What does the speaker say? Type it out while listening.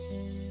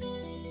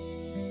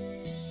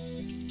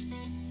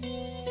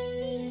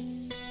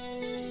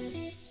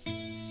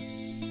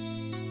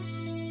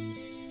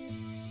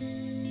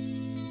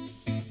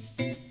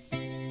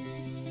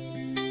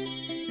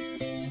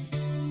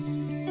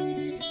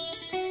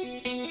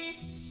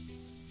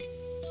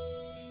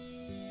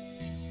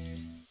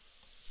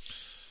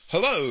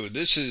Hello,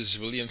 this is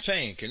William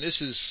Fink, and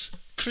this is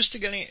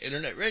Christianity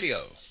Internet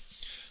Radio.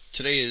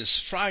 Today is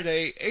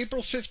Friday,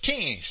 April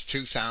 15th,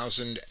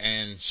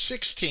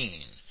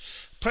 2016.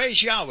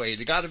 Praise Yahweh,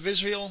 the God of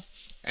Israel,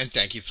 and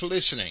thank you for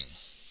listening.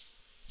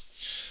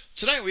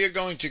 Tonight we are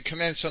going to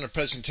commence on a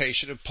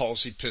presentation of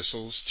Paul's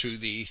epistles to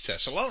the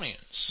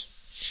Thessalonians.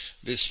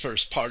 This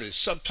first part is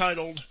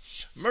subtitled,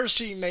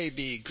 Mercy May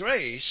Be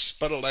Grace,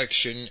 but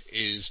Election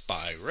is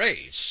by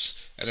Race.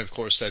 And of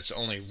course that's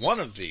only one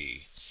of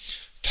the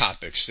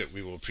topics that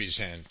we will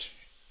present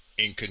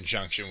in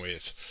conjunction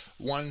with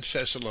 1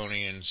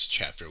 Thessalonians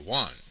chapter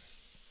 1.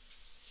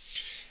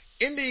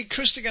 In the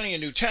Christianity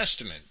New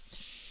Testament,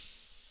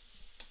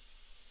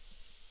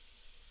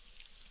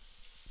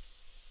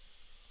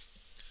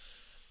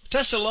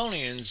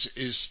 Thessalonians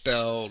is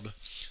spelled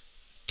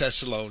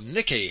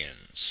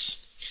Thessalonians,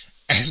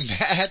 and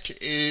that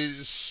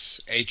is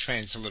a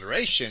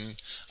transliteration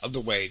of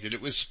the way that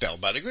it was spelled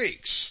by the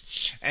Greeks.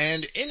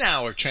 And in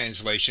our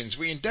translations,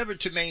 we endeavored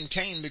to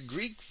maintain the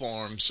Greek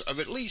forms of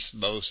at least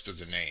most of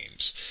the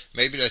names.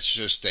 Maybe that's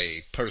just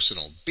a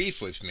personal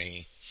beef with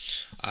me.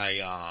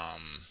 I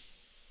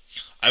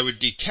would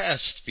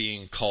detest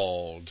being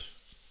called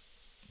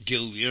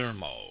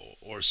Guillermo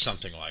or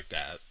something like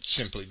that,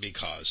 simply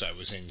because I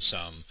was in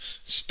some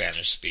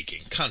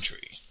Spanish-speaking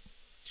country.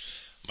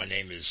 My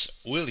name is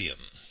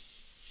William.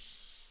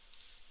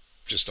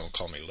 Just don't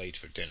call me late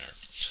for dinner.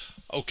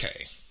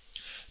 Okay.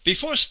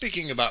 Before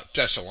speaking about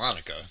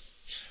Thessalonica,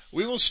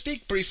 we will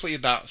speak briefly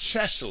about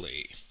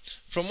Thessaly,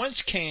 from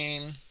whence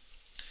came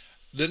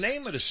the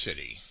name of the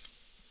city.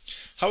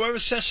 However,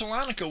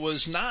 Thessalonica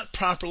was not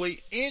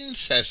properly in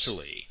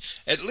Thessaly,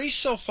 at least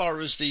so far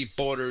as the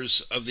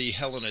borders of the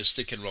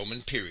Hellenistic and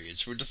Roman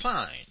periods were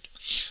defined.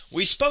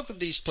 We spoke of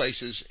these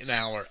places in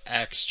our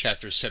Acts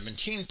chapter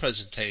 17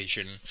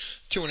 presentation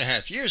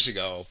 2.5 years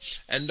ago,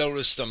 and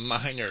noticed a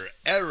minor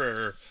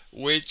error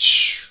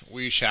which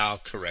we shall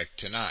correct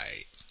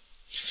tonight.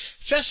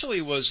 Thessaly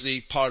was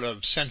the part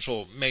of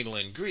central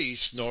mainland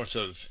Greece north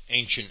of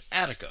ancient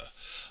Attica,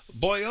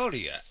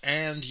 Boeotia,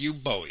 and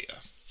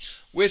Euboea,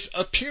 with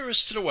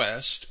Epirus to the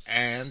west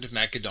and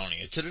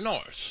Macedonia to the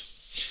north.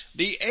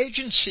 The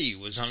Aegean Sea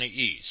was on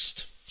the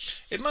east.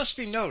 It must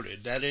be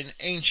noted that in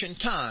ancient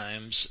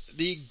times,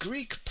 the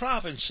Greek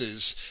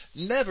provinces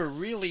never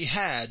really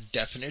had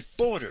definite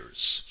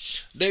borders.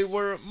 They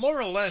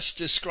more or less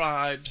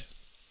described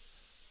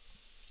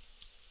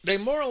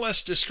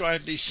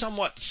the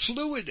somewhat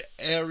fluid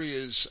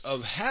areas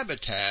of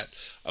habitat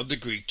of the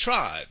Greek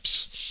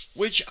tribes,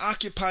 which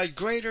occupied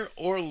greater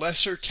or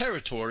lesser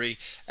territory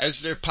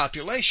as their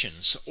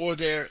populations or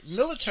their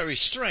military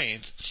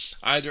strength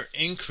either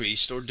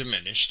increased or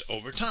diminished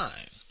over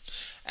time.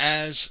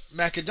 As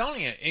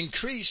Macedonia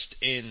increased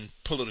in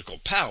political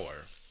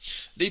power,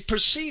 the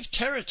perceived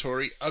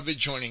territory of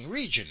adjoining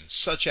regions,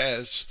 such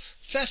as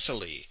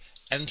Thessaly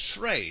and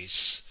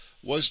Thrace,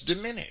 was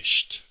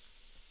diminished.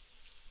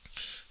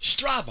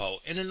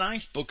 Strabo, in the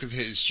 9th book of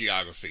his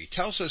geography,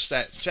 tells us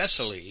that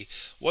Thessaly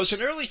was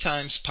in early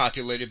times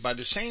populated by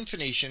the same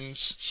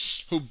Phoenicians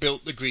who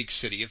built the Greek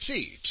city of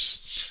Thebes.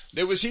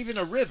 There was even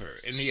a river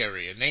in the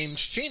area named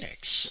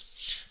Phoenix.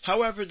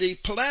 However, the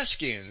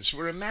Pelasgians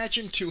were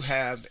imagined to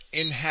have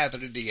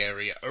inhabited the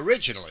area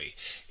originally,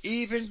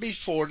 even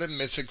before the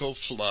mythical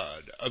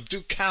flood of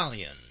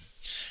Deucalion,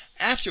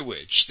 after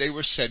which they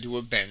were said to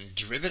have been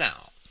driven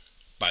out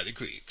by the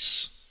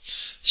Greeks.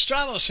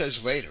 Strabo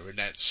says later in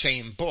that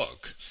same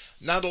book,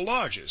 now the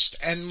largest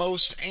and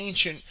most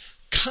ancient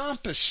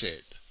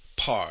composite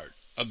part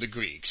of the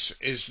Greeks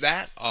is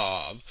that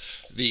of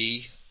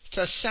the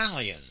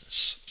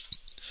Thessalians,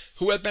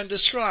 who have been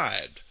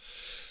described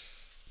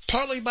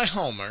partly by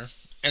Homer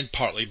and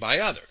partly by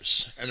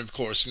others. And of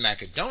course,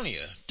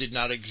 Macedonia did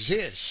not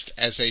exist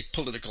as a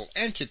political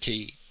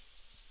entity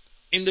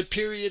in the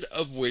period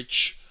of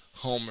which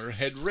Homer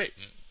had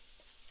written.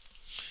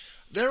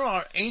 There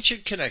are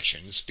ancient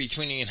connections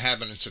between the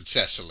inhabitants of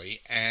Thessaly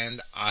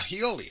and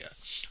Aeolia,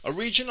 a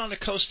region on the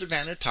coast of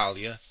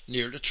Anatolia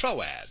near the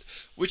Troad,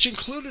 which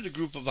included a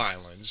group of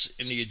islands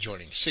in the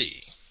adjoining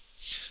sea.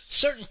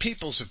 Certain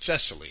peoples of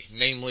Thessaly,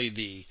 namely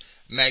the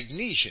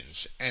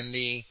Magnesians and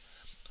the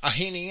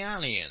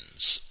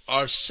Aeonians,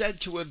 are said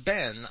to have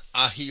been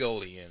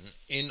Aeolian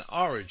in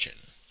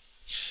origin.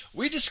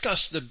 We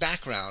discussed the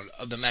background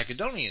of the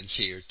Macedonians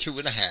here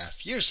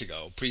 2.5 years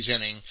ago,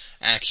 presenting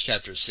Acts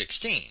chapter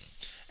 16,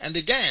 and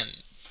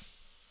again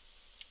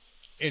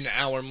in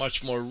our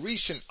much more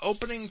recent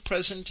opening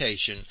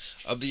presentation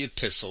of the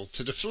epistle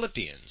to the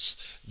Philippians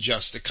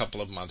just a couple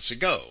of months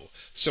ago,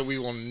 so we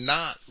will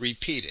not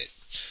repeat it.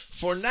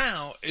 For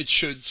now, it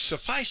should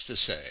suffice to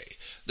say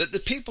that the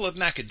people of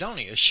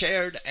Macedonia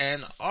shared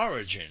an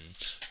origin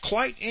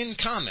quite in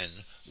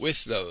common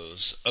with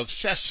those of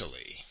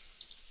Thessaly.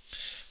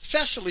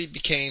 Thessaly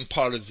became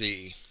part of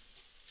the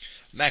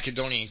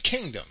Macedonian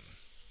kingdom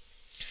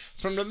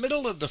from the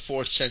middle of the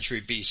 4th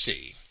century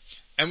BC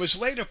and was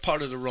later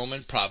part of the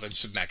Roman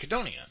province of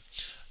Macedonia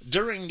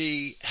during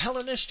the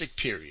Hellenistic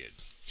period.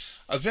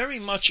 a very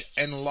much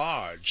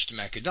enlarged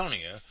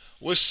Macedonia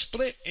was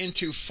split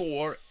into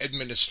 4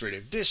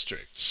 administrative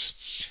districts.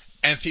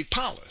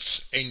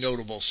 Amphipolis, a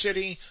notable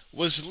city,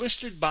 was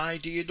listed by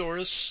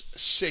Diodorus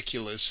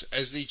Siculus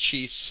as the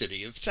chief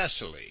city of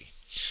Thessaly,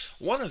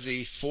 one of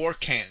the 4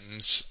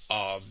 cantons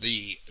of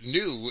the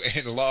new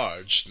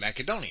enlarged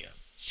Macedonia.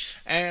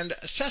 And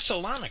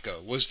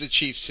Thessalonica was the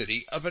chief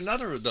city of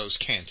another of those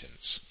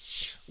cantons,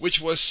 which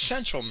was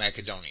Central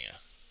Macedonia,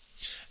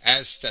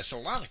 as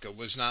Thessalonica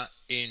was not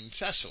in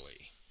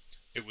Thessaly.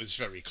 It was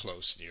very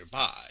close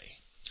nearby.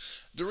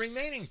 The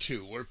remaining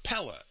 2 were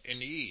Pella in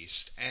the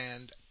east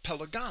and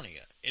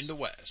Pelagonia in the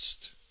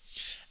west.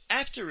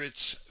 After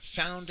its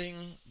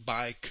founding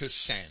by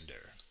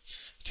Cassander,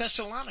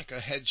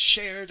 Thessalonica had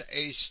shared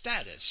a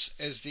status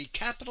as the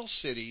capital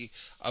city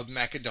of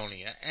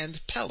Macedonia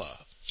and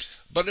Pella,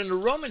 but in the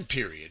Roman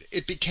period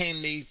it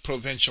became the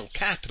provincial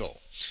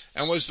capital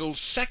and was the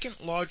second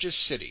largest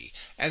city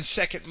and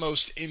second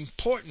most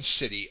important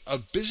city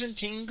of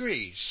Byzantine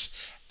Greece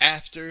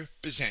after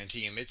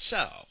Byzantium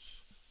itself,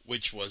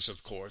 which was,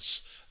 of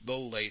course, the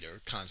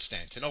later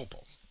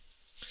Constantinople.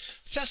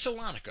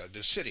 Thessalonica,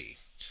 the city,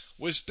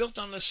 was built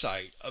on the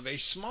site of a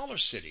smaller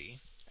city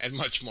and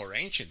much more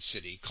ancient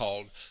city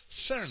called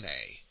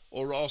Thermae,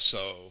 or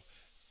also,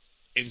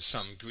 in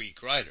some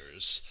Greek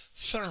writers,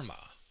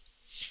 Therma.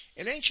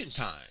 In ancient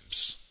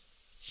times,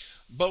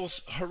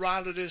 both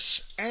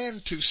Herodotus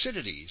and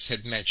Thucydides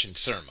had mentioned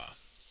Therma,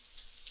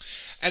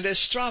 and as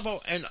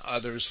Strabo and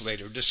others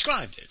later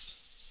described it,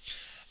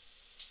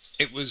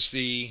 it was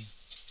the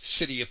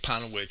city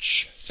upon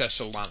which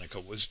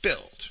Thessalonica was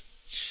built.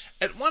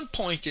 At one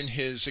point in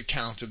his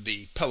account of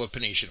the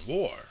Peloponnesian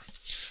War,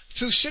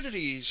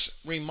 Thucydides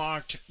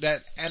remarked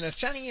that an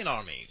Athenian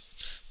army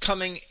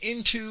coming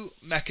into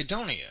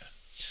Macedonia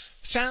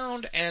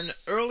found an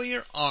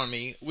earlier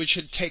army which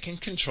had taken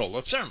control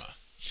of Therma.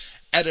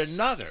 At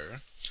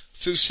another,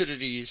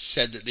 Thucydides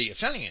said that the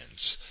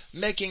Athenians,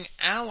 making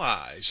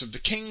allies of the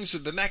kings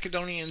of the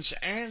Macedonians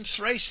and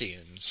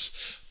Thracians,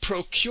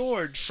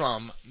 procured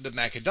from the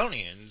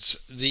Macedonians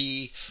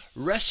the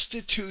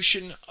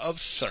restitution of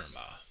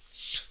Therma.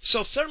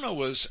 So Therma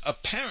was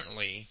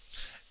apparently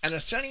an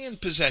Athenian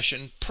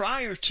possession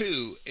prior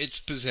to its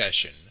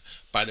possession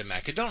by the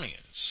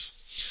Macedonians.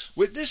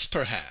 With this,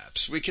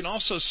 perhaps, we can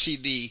also see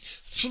the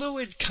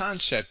fluid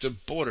concept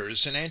of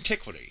borders in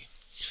antiquity.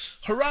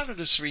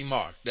 Herodotus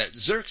remarked that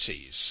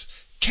Xerxes,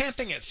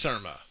 camping at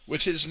Therma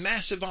with his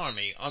massive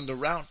army on the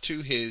route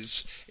to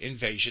his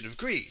invasion of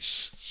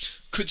Greece,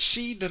 could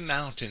see the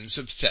mountains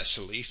of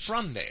Thessaly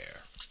from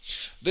there.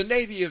 The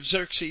navy of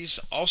Xerxes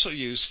also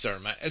used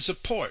Therma as a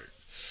port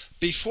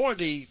before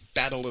the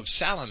Battle of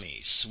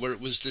Salamis, where it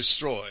was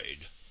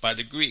destroyed by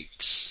the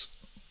Greeks.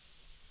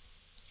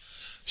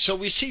 So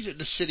we see that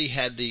the city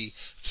had the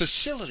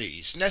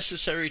facilities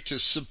necessary to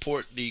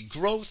support the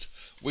growth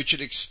which it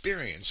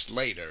experienced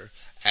later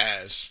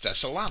as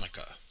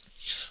Thessalonica.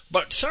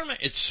 But Therma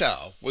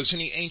itself was in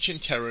the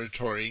ancient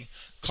territory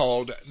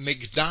called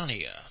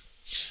Mygdonia.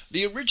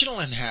 The original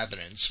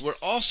inhabitants were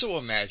also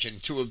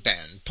imagined to have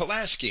been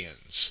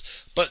Pelasgians,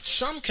 but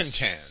some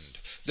contend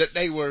that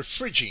they were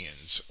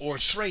Phrygians or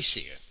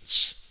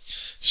Thracians.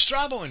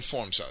 Strabo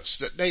informs us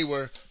that they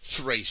were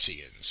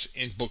Thracians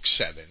in Book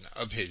 7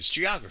 of his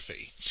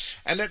geography,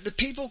 and that the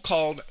people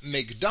called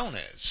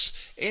Mygdones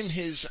in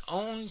his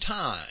own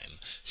time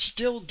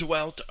still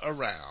dwelt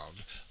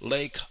around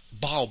Lake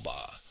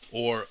Balba,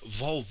 or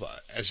Volva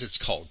as it's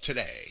called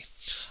today,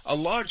 a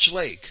large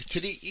lake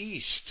to the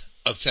east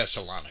of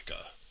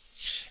Thessalonica.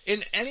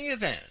 In any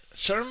event,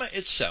 Therma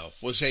itself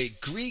was a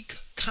Greek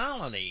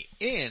colony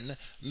in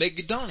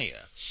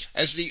Mygdonia,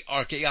 as the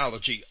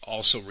archaeology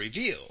also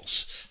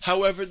reveals.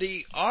 However,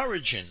 the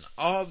origin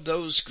of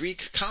those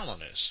Greek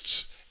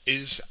colonists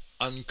is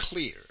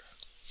unclear.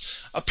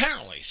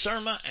 Apparently,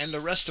 Therma and the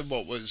rest of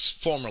what was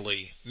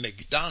formerly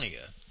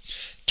Mygdonia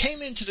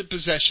came into the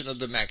possession of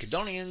the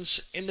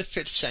Macedonians in the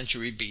 5th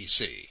century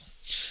BC.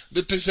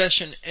 The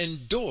possession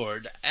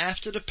endured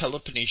after the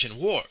Peloponnesian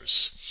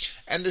Wars,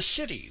 and the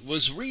city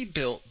was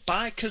rebuilt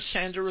by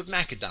Cassander of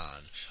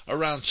Macedon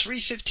around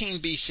 315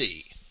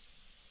 BC.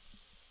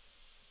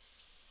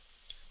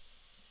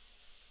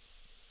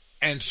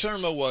 And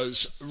Therma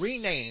was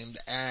renamed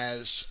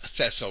as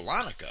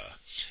Thessalonica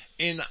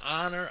in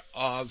honor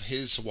of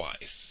his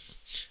wife.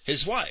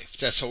 His wife,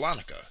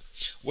 Thessalonica,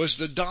 was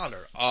the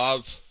daughter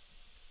of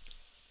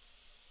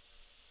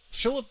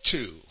Philip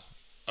II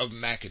of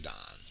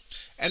Macedon,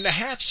 and the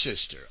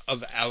half-sister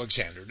of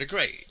Alexander the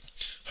Great.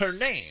 Her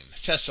name,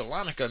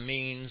 Thessalonica,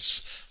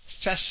 means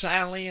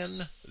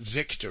Thessalian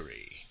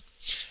victory,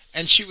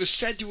 and she was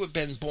said to have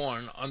been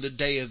born on the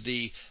day of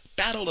the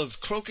Battle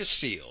of Crocus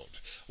Field,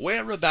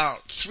 where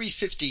about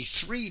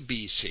 353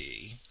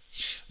 BC,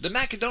 the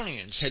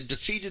Macedonians had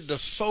defeated the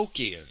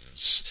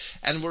Phocians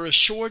and were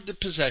assured the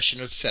possession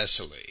of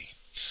Thessaly.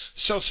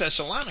 So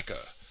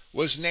Thessalonica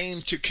was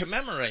named to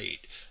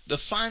commemorate the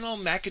final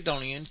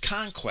Macedonian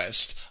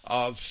conquest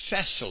of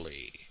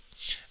Thessaly,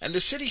 and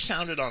the city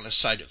founded on the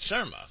site of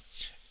Therma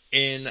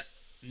in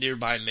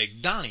nearby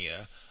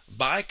Mygdonia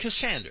by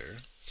Cassander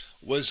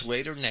was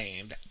later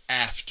named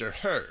after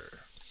her.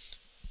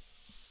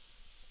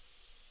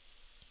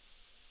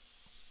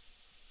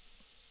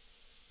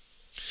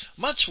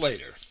 Much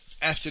later,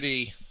 after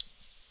the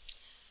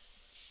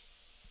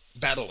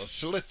Battle of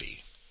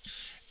Philippi,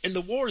 in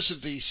the wars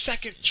of the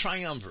Second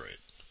Triumvirate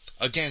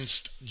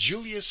against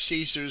Julius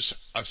Caesar's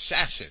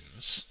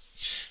assassins,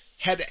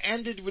 had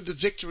ended with the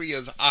victory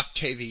of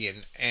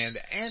Octavian and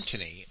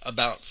Antony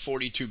about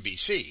 42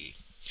 BC,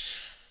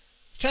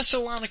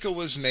 Thessalonica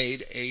was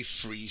made a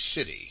free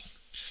city.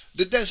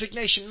 The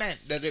designation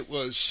meant that it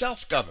was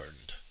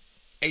self-governed,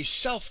 a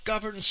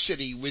self-governed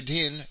city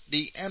within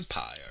the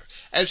empire,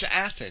 as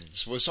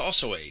Athens was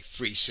also a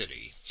free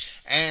city,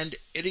 and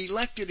it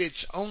elected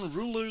its own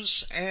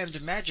rulers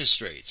and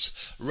magistrates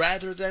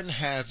rather than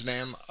have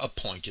them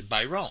appointed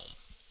by Rome.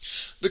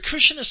 The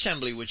Christian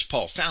assembly which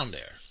Paul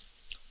founded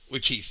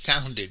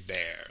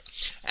there,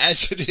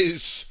 as it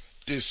is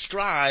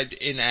described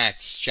in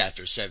Acts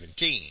chapter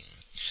 17,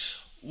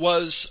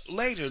 was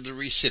later the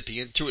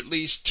recipient to at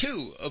least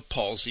two of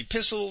Paul's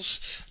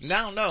epistles,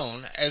 now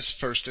known as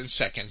First and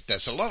Second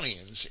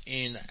Thessalonians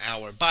in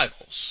our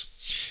Bibles.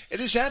 It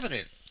is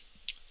evident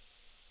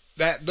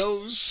that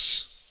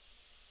those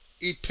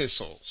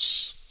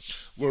epistles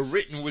were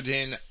written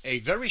within a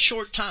very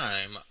short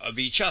time of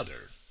each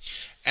other,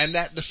 and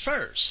that the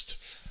first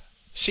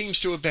seems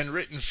to have been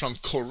written from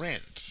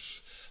Corinth,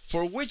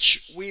 for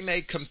which we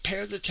may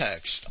compare the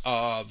text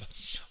of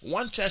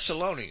 1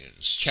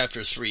 Thessalonians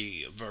chapter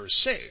 3 verse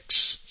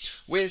 6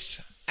 with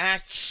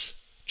Acts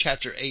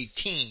chapter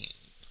 18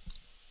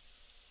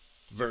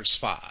 verse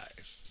 5.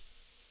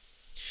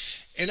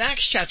 In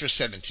Acts chapter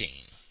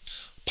 17,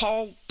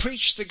 Paul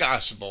preached the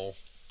gospel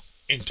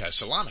in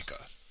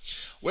Thessalonica,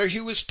 where he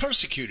was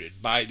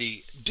persecuted by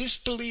the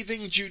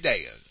disbelieving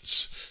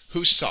Judeans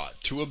who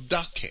sought to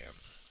abduct him.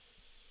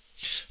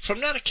 From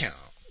that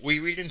account, we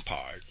read in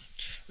part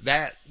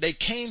that they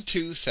came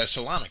to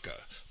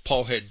Thessalonica.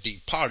 Paul had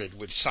departed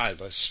with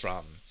Silas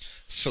from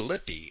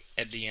Philippi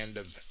at the end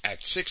of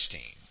Acts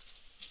 16.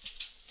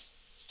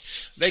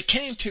 They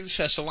came to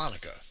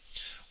Thessalonica,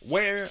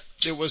 where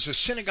there was a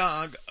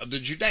synagogue of the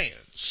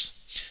Judeans.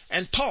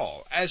 And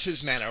Paul, as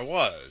his manner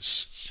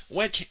was,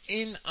 went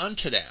in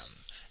unto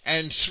them,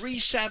 and 3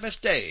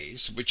 Sabbath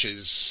days, which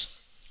is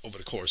over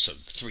the course of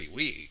 3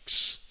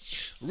 weeks,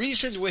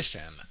 reasoned with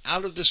them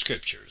out of the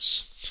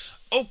Scriptures,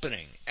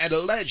 opening and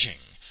alleging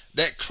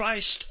that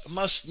Christ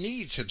must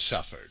needs have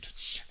suffered,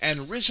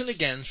 and risen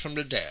again from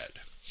the dead,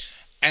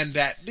 and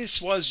that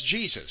this was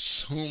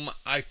Jesus whom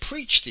I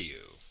preach to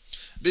you.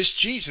 This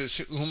Jesus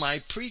whom I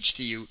preach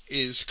to you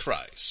is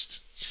Christ.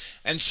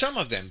 And some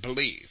of them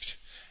believed,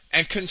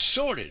 and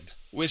consorted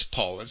with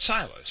Paul and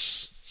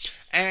Silas,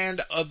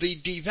 and of the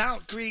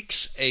devout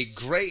Greeks a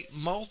great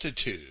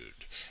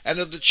multitude, and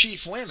of the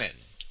chief women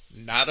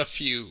not a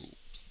few.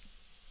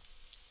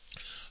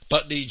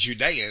 But the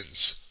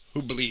Judeans,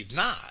 who believed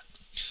not,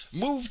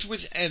 moved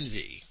with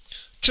envy,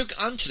 took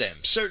unto them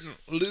certain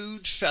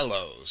lewd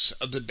fellows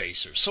of the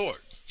baser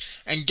sort,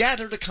 and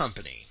gathered a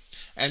company,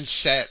 and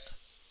set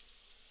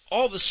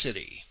all the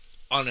city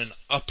on an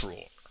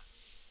uproar.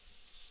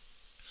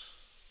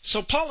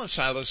 So Paul and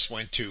Silas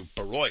went to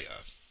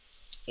Beroia,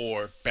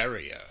 or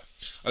Berea,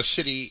 a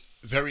city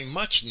very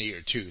much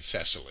near to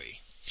Thessaly,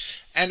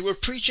 and were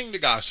preaching the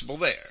gospel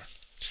there.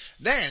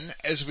 Then,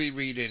 as we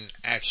read in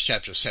Acts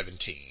chapter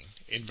 17,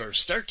 in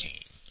verse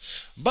 13,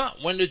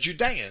 but when the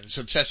Judeans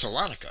of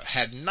Thessalonica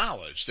had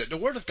knowledge that the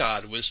word of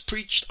God was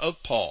preached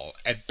of Paul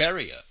at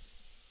Berea,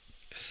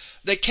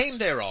 they came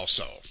there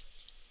also,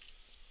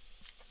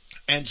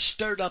 and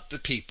stirred up the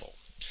people.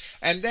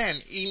 And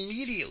then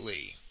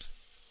immediately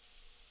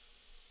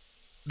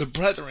the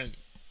brethren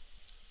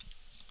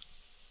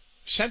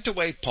sent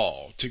away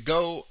Paul to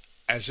go,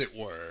 as it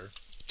were,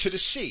 to the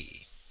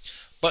sea.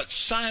 But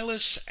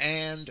Silas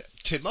and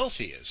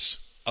Timotheus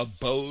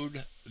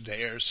abode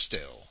there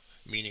still,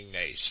 meaning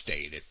they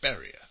stayed at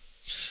Berea.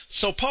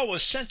 So Paul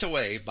was sent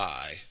away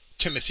by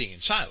Timothy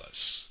and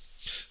Silas,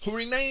 who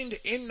remained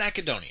in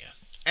Macedonia.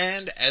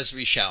 And, as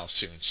we shall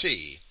soon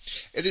see,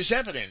 it is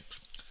evident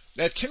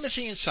that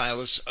Timothy and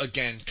Silas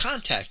again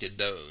contacted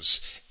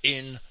those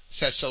in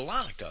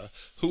Thessalonica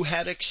who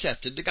had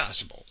accepted the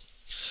gospel.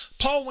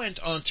 Paul went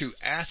on to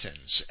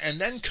Athens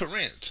and then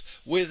Corinth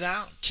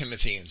without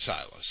Timothy and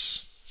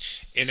Silas.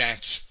 In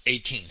Acts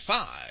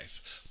 18:5,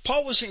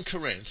 Paul was in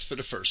Corinth for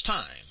the first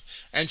time,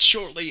 and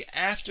shortly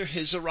after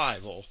his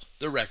arrival,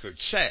 the record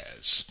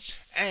says,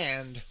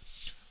 and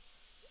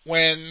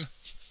when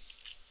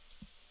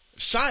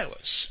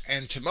Silas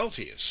and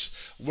Timotheus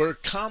were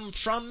come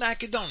from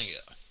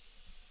Macedonia,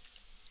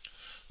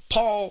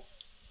 Paul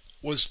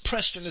was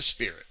pressed in the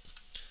Spirit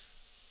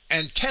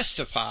and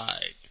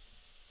testified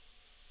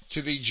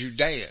to the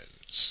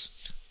Judeans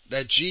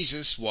that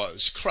Jesus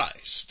was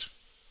Christ.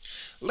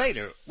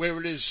 Later, where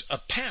it is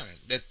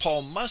apparent that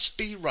Paul must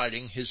be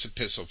writing his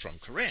epistle from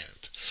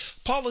Corinth,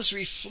 Paul is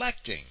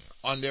reflecting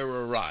on their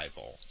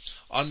arrival,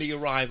 on the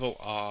arrival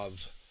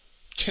of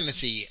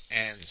Timothy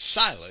and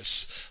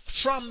Silas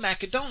from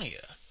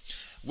Macedonia,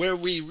 where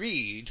we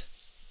read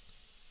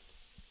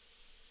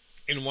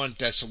in 1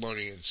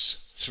 Thessalonians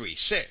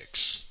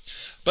 3:6,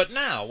 "But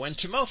now when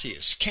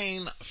Timotheus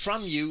came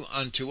from you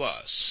unto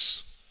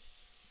us,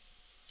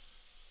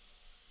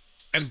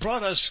 and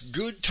brought us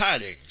good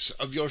tidings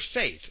of your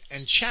faith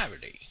and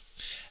charity,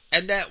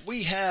 and that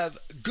ye have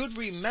good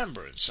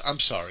remembrance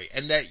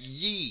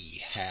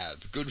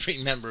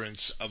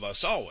of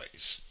us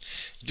always,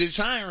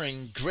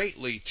 desiring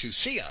greatly to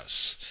see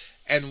us,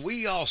 and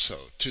we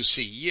also to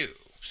see you.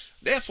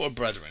 Therefore,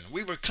 brethren,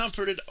 we were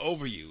comforted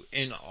over you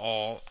in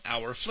all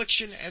our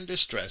affliction and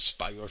distress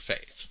by your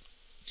faith."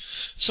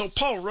 So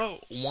Paul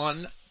wrote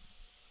 1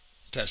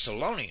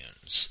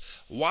 Thessalonians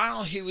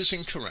while he was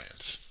in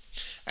Corinth.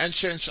 And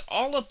since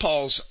all of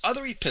Paul's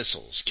other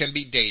epistles can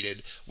be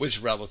dated with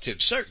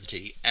relative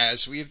certainty,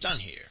 as we have done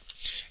here,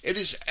 it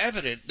is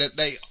evident that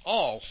they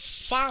all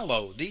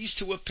follow these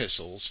 2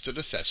 epistles to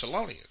the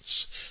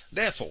Thessalonians.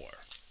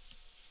 Therefore,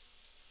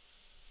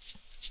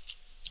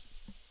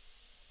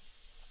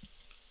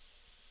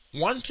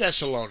 1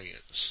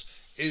 Thessalonians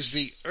is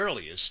the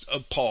earliest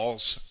of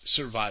Paul's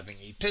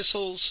surviving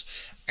epistles,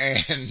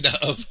 and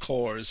of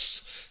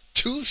course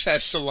 2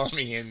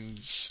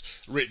 Thessalonians,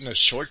 written a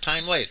short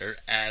time later,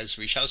 as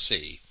we shall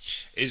see,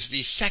 is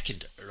the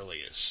second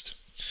earliest.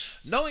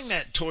 Knowing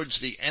that towards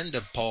the end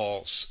of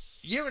Paul's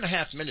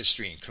 1.5 year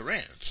ministry in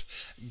Corinth,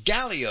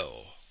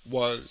 Gallio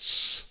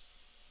was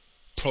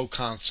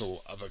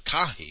proconsul of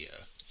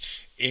Achaia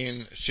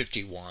in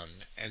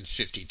 51 and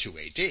 52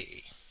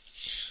 AD.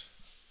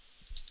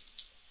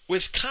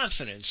 With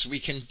confidence we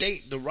can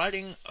date the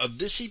writing of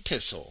this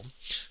epistle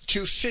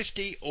to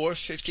 50 or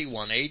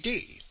 51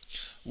 AD.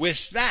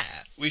 With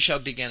that, we shall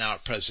begin our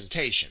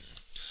presentation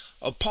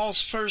of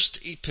Paul's first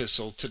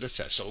epistle to the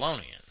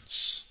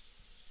Thessalonians.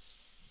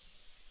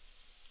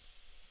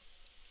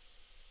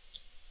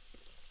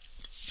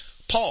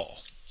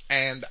 Paul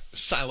and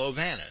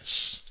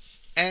Silvanus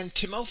and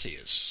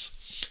Timotheus,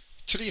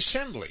 to the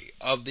assembly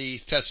of the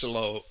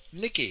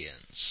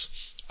Thessalonians,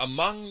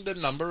 among the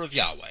number of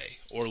Yahweh,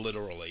 or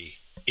literally,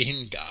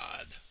 in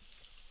God.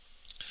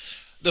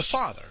 The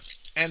Father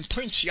and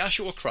Prince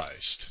Yahshua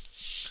Christ,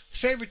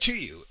 favor to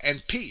you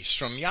and peace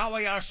from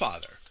Yahweh our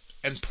Father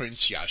and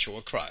Prince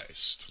Yahshua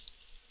Christ.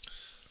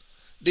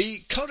 The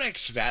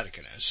Codex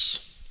Vaticanus,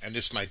 and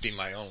this might be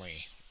my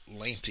only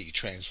lengthy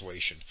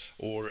translation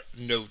or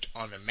note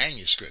on the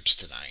manuscripts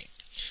tonight,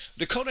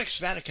 the Codex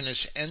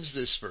Vaticanus ends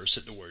this verse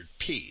at the word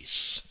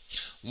peace,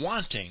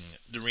 wanting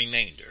the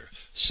remainder,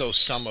 so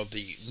some of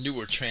the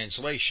newer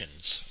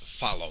translations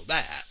follow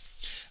that.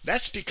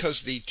 That's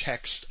because the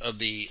text of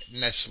the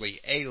Nestle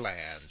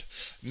Aland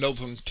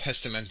Novum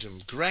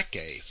Testamentum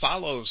Graece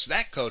follows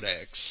that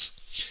codex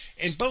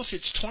in both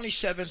its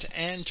 27th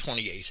and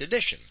 28th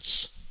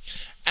editions.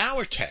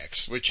 Our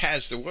text, which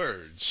has the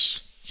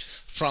words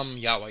from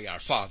Yahweh our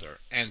Father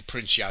and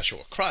Prince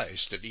Yahshua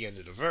Christ at the end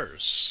of the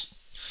verse,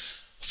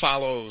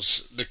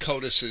 follows the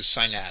Codices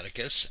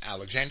Sinaiticus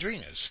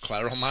Alexandrinus,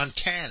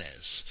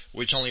 Claromontanus,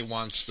 which only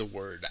wants the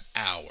word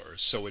our,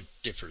 so it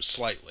differs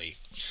slightly,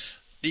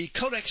 the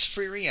Codex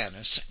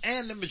Freerianus,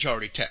 and the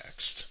majority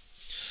text.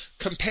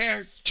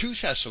 Compare 2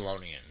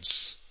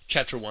 Thessalonians,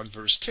 chapter 1,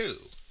 verse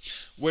 2,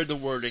 where the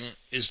wording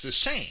is the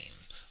same,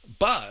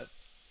 but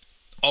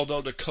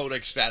although the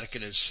Codex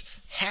Vaticanus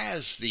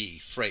has the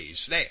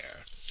phrase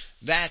there,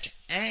 that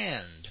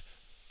and,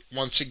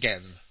 once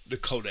again, the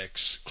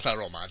Codex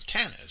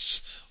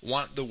Claromontanus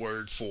want the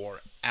word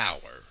for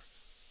our,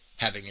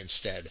 having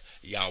instead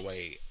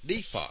Yahweh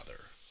the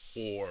Father,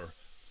 or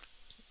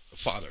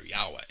Father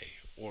Yahweh,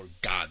 or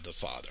God the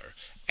Father,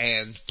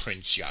 and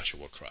Prince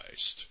Yahshua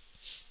Christ.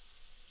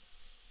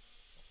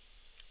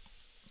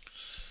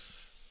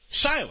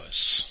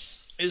 Silas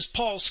is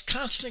Paul's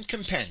constant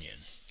companion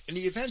in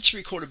the events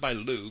recorded by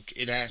Luke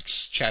in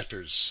Acts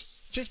chapters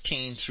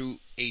 15 through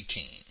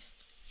 18.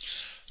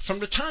 From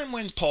the time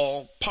when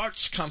Paul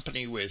parts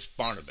company with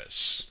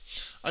Barnabas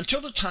until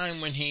the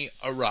time when he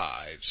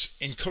arrives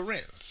in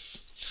Corinth.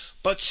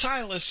 But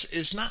Silas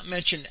is not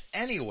mentioned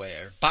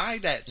anywhere by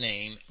that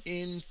name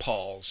in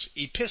Paul's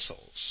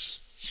epistles.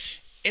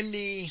 In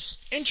the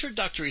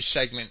introductory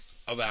segment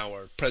of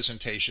our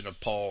presentation of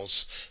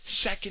Paul's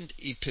second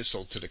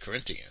epistle to the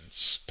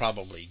Corinthians,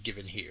 probably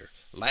given here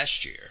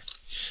last year,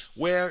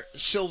 where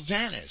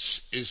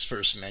Silvanus is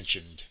first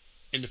mentioned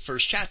in the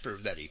first chapter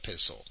of that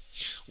epistle,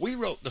 we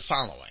wrote the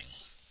following.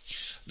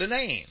 The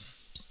name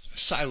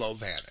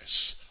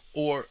Silvanus,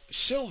 or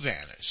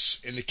Silvanus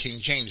in the King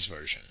James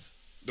Version,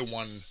 the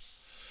one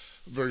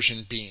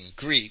version being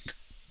Greek,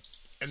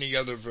 and the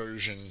other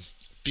version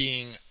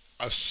being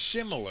a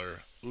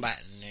similar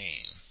Latin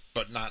name,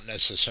 but not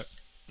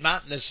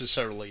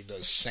necessarily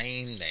the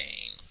same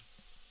name.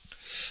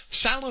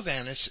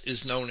 Silvanus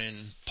is known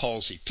in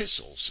Paul's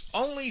epistles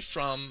only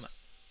from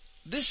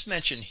this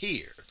mention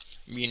here,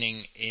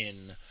 meaning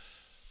in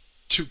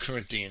 2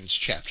 Corinthians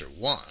chapter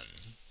 1,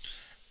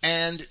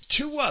 and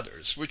 2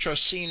 others which are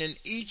seen in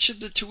each of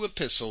the 2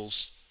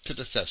 epistles to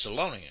the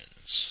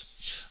Thessalonians.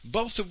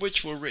 both of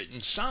which were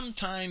written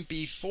sometime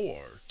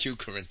before 2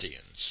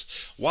 Corinthians,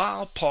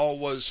 while Paul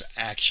was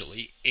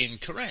actually in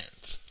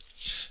Corinth.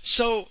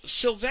 So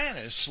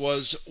Silvanus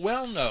was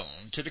well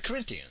known to the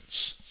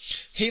Corinthians.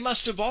 He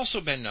must have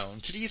also been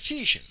known to the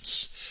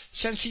Ephesians,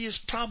 since he is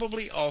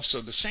probably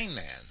also the same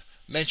man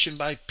mentioned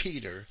by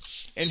Peter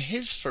in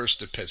his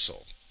first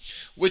epistle,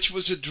 which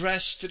was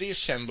addressed to the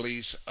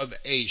assemblies of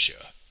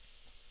Asia.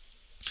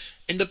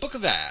 In the book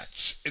of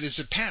Acts, it is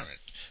apparent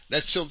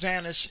that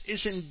Silvanus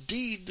is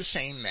indeed the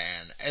same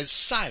man as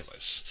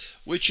Silas,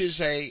 which is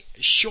a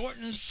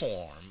shortened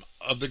form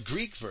of the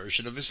Greek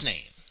version of his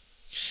name.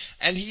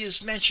 And he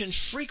is mentioned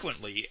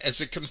frequently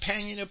as a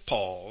companion of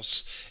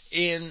Paul's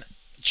in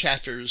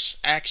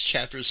Acts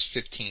chapters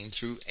 15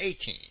 through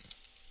 18.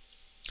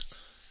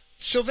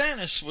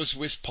 Silvanus was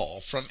with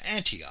Paul from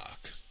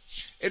Antioch.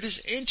 It is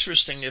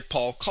interesting that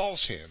Paul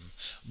calls him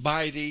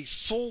by the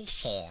full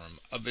form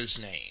of his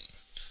name,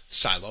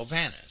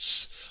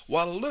 Silvanus,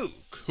 while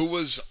Luke, who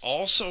was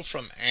also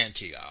from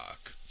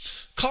Antioch,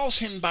 calls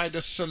him by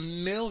the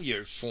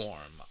familiar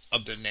form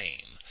of the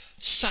name,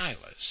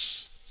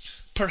 Silas.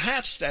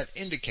 Perhaps that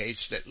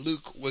indicates that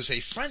Luke was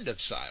a friend of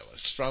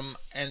Silas from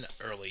an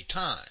early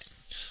time,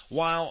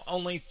 while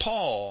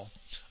Paul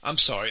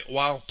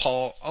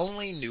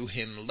only knew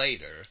him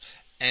later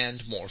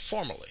and more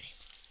formally.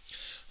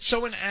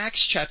 So in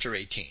Acts chapter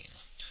 18,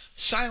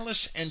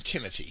 Silas and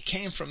Timothy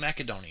came from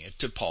Macedonia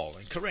to Paul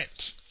in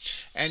Corinth,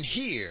 and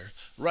here,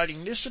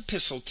 writing this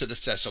epistle to the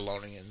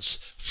Thessalonians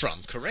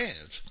from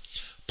Corinth,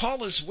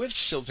 Paul is with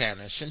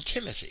Silvanus and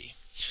Timothy.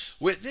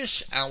 With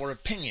this, our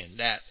opinion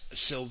that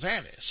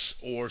Silvanus,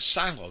 or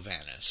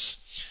Silvanus,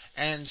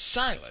 and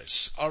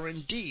Silas are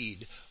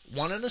indeed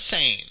one and the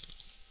same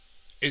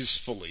is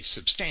fully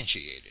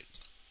substantiated.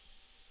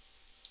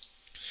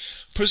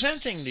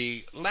 Presenting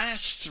the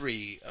last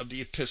 3 of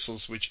the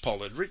epistles which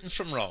Paul had written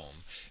from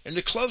Rome in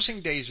the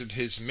closing days of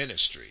his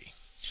ministry,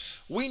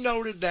 we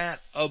noted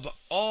that of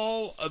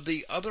all of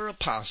the other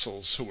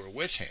apostles who were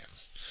with him,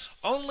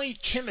 only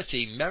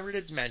Timothy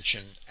merited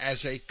mention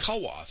as a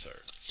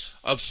co-author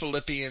of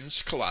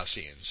Philippians,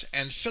 Colossians,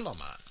 and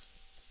Philemon.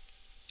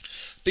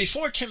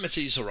 Before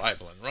Timothy's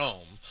arrival in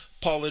Rome,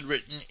 Paul had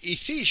written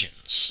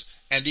Ephesians,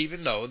 and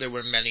even though there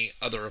were many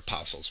other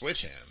apostles with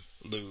him,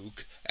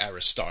 Luke,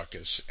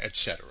 Aristarchus,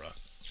 etc.,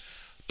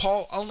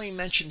 Paul only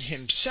mentioned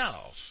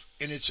himself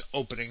in its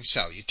opening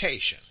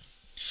salutation.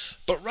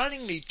 But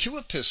writing the 2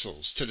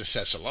 epistles to the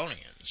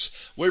Thessalonians,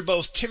 where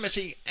both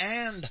Timothy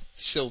and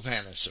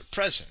Silvanus are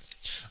present,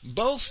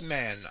 both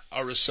men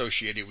are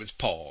associated with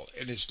Paul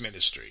in his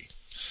ministry.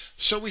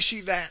 So we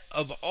see that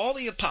of all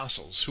the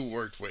apostles who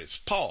worked with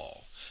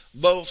Paul,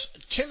 both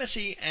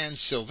Timothy and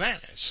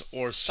Silvanus,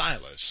 or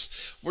Silas,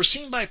 were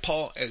seen by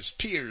Paul as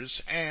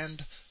peers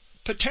and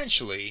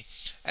potentially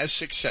as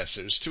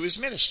successors to his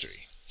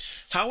ministry.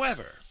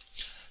 However,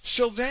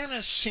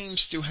 Silvanus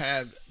seems to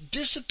have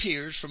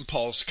disappeared from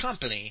Paul's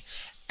company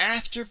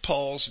after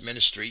Paul's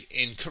ministry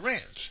in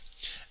Corinth,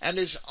 and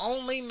is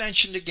only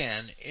mentioned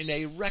again in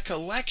a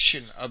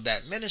recollection of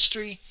that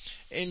ministry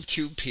in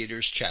 2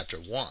 Peter chapter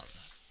 1.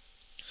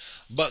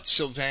 But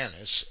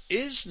Silvanus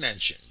is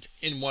mentioned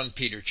in 1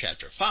 Peter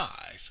chapter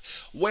 5,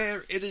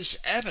 where it is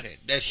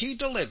evident that he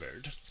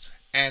delivered,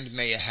 and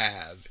may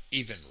have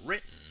even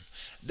written,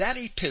 that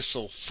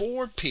epistle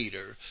for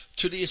Peter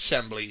to the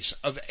assemblies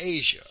of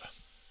Asia.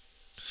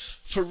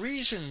 For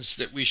reasons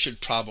that we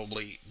should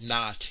probably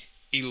not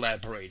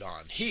elaborate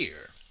on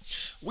here,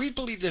 we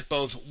believe that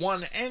both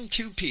 1 and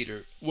 2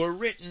 Peter were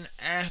written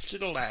after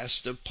the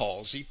last of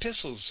Paul's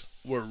epistles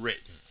were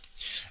written,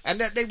 and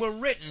that they were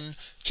written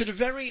to the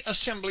very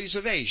assemblies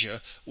of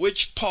Asia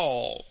which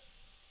Paul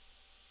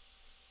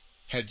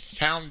had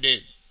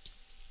founded,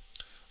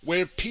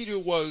 where Peter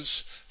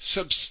was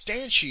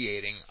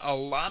substantiating a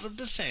lot of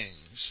the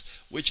things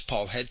which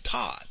Paul had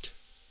taught.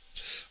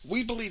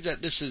 We believe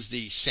that this is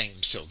the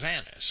same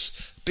Silvanus,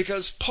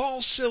 because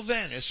Paul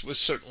Silvanus was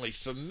certainly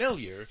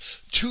familiar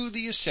to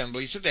the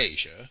assemblies of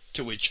Asia,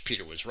 to which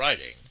Peter was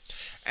writing,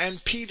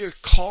 and Peter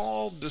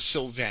called the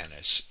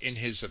Silvanus in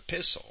his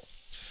epistle,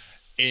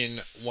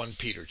 in 1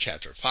 Peter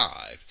chapter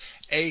 5,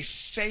 a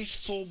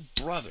faithful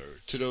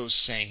brother to those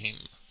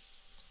same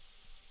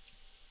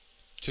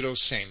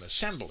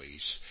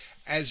assemblies,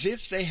 as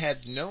if they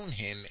had known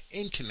him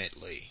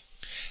intimately.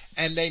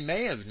 And they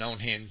may have known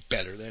him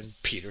better than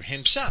Peter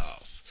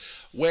himself,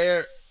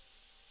 where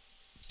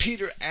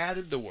Peter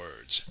added the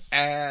words,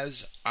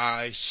 "as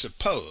I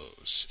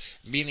suppose,"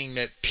 meaning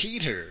that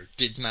Peter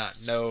did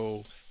not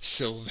know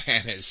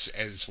Silvanus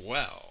as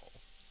well.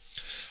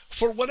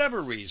 For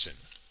whatever reason,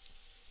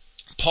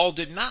 Paul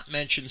did not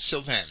mention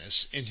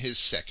Silvanus in his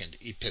second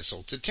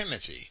epistle to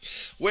Timothy,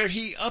 where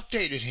he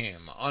updated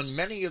him on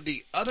many of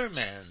the other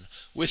men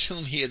with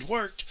whom he had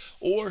worked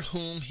or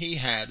whom he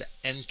had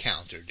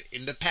encountered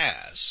in the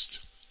past.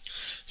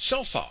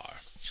 So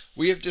far,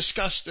 we have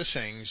discussed the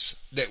things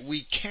that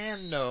we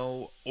can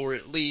know, or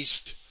at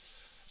least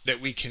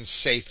that we can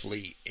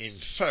safely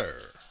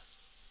infer.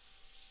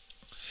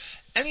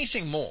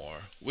 Anything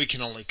more we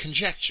can only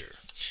conjecture,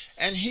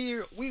 And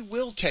here we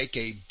will take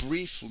a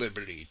brief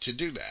liberty to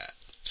do that.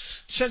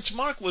 Since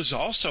Mark was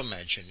also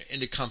mentioned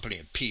in the company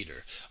of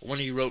Peter when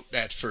he wrote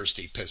that first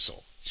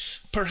epistle,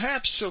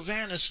 perhaps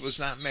Silvanus was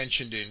not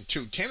mentioned in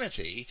 2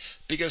 Timothy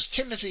because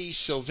Timothy,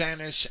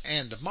 Silvanus,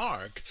 and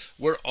Mark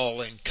were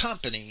all in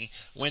company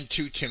when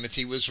 2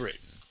 Timothy was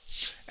written.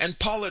 And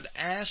Paul had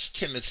asked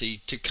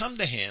Timothy to come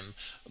to him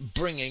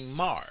bringing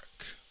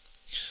Mark.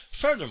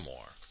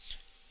 Furthermore,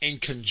 in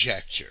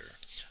conjecture,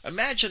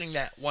 imagining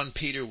that 1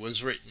 Peter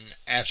was written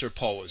after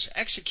Paul was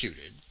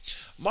executed,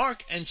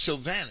 Mark and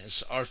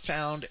Silvanus are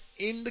found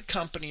in the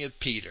company of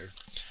Peter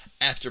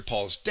after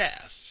Paul's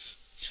death.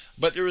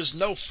 But there is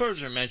no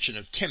further mention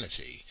of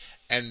Timothy,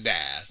 and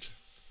that,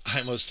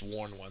 I must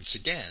warn once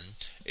again,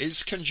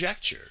 is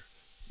conjecture,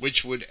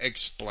 which would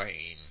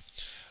explain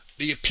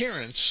the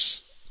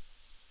appearance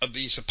of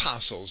these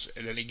apostles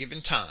at any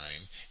given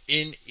time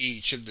in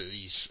each of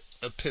these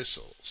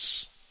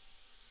epistles.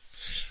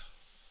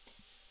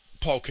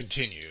 Paul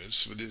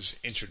continues with his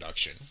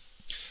introduction.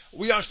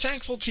 We are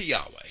thankful to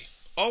Yahweh,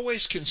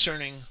 always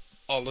concerning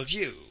all of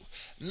you,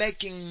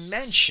 making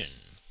mention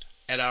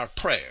at our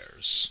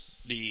prayers.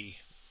 The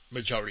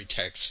majority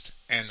text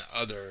and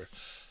other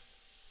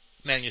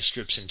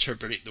manuscripts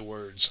interpret the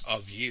words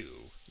of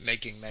you,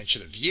 making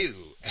mention of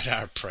you at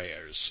our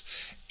prayers,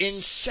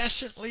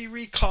 incessantly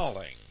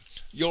recalling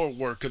your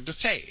work of the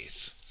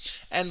faith,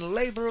 and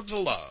labor of the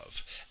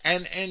love,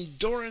 and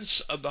endurance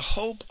of the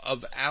hope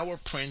of our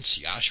Prince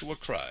Yahshua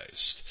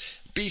Christ,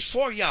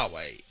 before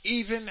Yahweh,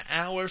 even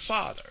our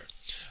Father,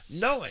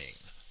 knowing,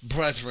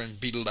 brethren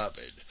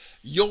beloved,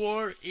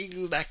 your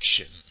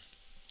election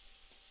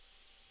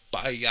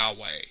by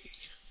Yahweh.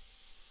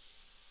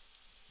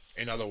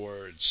 In other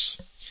words,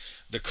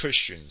 the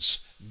Christians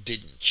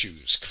didn't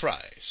choose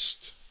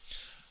Christ.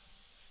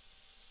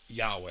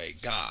 Yahweh,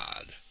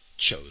 God,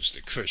 chose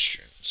the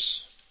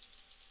Christians.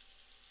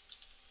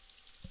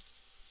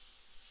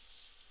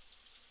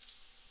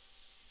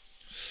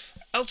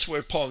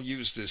 Elsewhere, Paul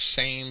used this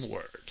same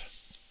word,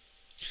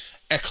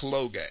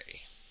 ekloge,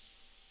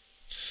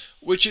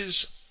 which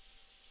is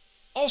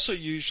also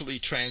usually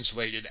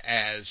translated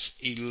as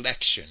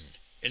election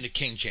in the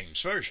King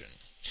James Version.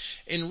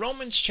 In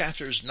Romans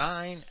chapters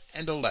 9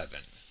 and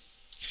 11,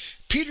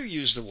 Peter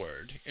used the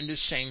word in the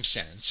same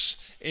sense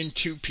in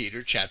 2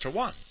 Peter chapter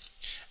 1,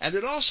 and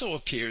it also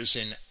appears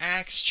in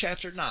Acts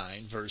chapter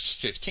 9 verse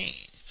 15,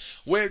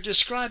 where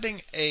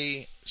describing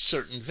a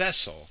certain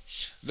vessel,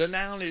 the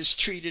noun is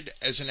treated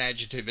as an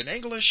adjective in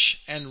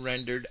English and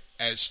rendered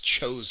as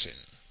chosen.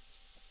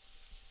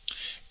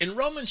 In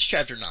Romans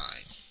chapter 9,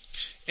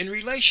 in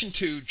relation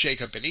to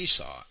Jacob and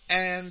Esau,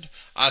 and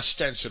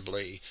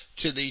ostensibly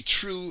to the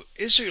true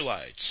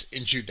Israelites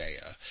in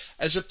Judea,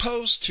 as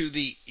opposed to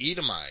the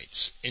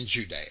Edomites in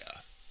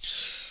Judea,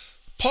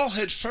 Paul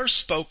had first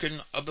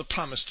spoken of the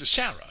promise to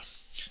Sarah,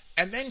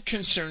 and then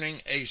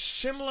concerning a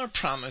similar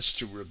promise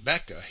to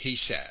Rebekah, he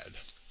said,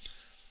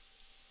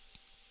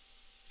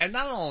 and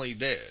not only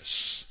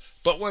this,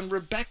 but when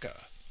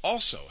Rebekah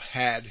also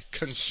had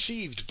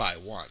conceived by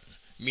one,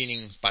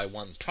 meaning by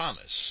one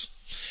promise,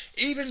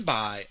 even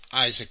by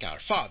Isaac our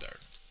father,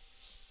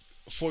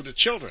 for the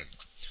children,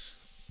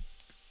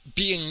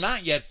 being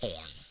not yet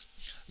born,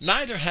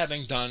 neither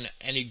having done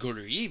any good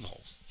or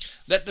evil,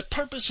 that the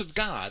purpose of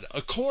God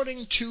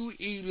according to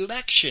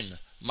election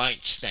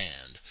might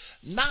stand,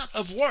 not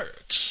of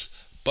works,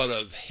 but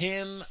of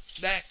him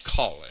that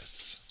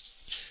calleth.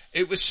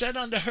 It was said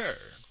unto her,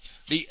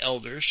 the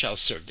elder shall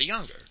serve the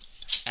younger,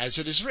 as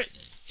it is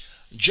written,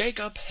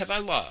 Jacob have I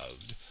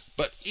loved,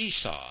 but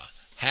Esau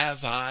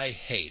have I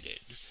hated.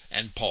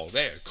 And Paul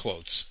there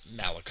quotes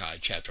Malachi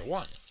chapter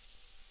 1.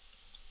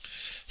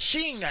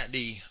 Seeing that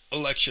the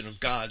election of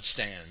God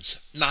stands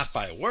not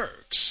by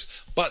works,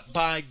 but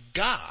by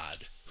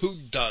God who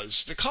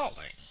does the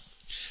calling,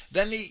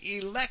 then the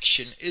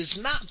election is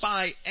not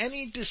by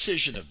any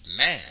decision of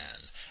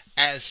man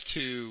as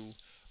to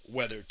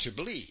whether to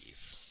believe,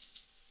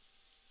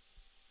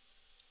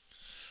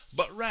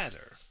 but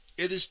rather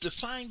it is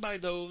defined by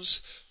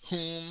those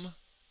whom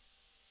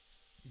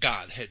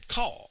God had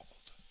called.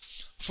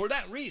 For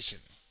that reason,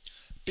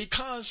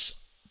 because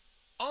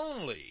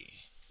only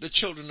the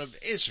children of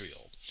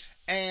Israel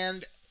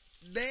and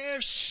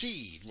their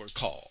seed were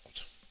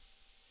called.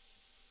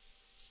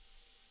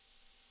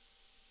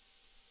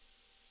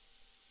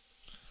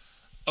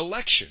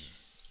 Election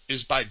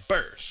is by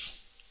birth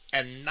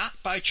and not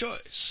by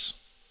choice.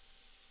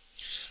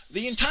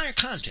 The entire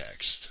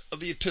context of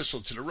the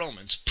epistle to the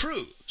Romans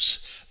proves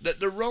that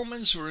the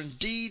Romans were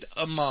indeed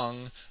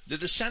among the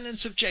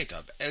descendants of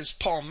Jacob, as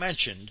Paul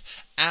mentioned,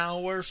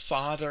 our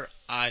father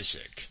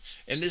Isaac,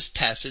 in this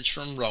passage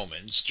from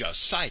Romans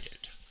just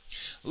cited.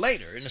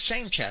 Later, in the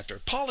same chapter,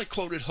 Paul had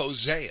quoted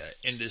Hosea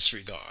in this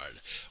regard,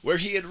 where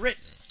he had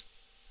written,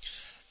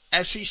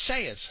 as he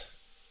saith,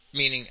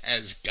 meaning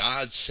as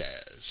God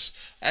says,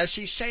 as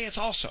he saith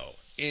also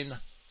in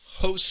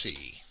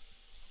Hosea,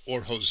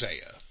 or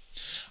Hosea,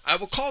 I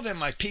will call them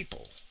my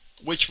people,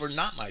 which were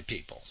not my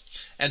people,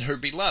 and her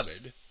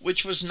beloved,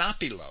 which was not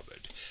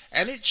beloved.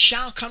 And it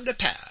shall come to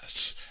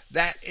pass,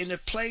 that in the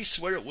place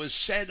where it was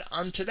said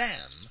unto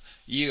them,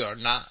 Ye are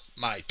not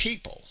my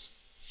people,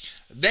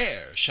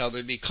 there shall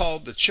they be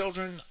called the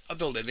children of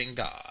the living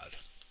God.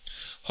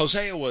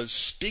 Hosea was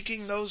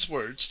speaking those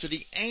words to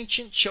the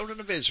ancient children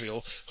of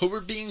Israel who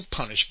were being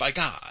punished by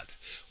God,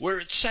 where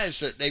it says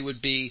that they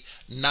would be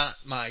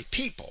not my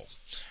people,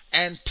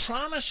 and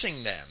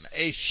promising them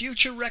a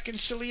future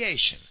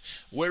reconciliation,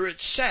 where it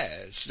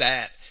says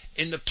that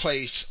in the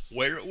place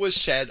where it was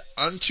said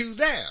unto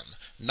them,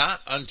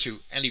 not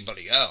unto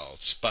anybody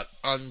else, but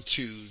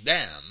unto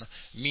them,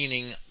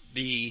 meaning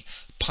the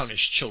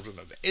punished children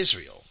of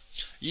Israel,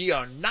 Ye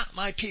are not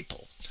my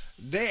people,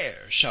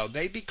 there shall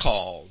they be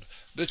called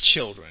the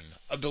children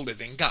of the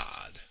living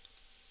God.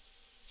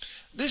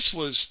 This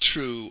was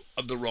true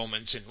of the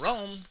Romans in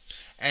Rome,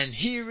 and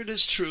here it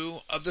is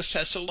true of the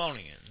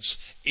Thessalonians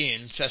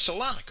in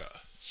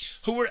Thessalonica,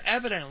 who were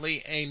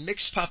evidently a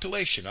mixed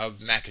population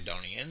of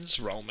Macedonians,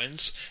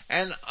 Romans,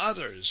 and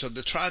others of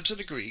the tribes of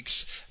the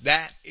Greeks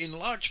that in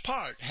large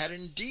part had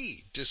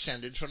indeed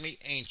descended from the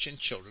ancient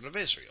children of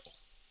Israel.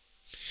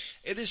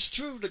 It is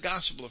through the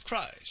gospel of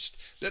Christ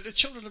that the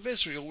children of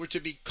Israel were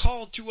to be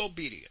called to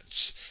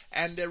obedience,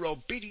 and their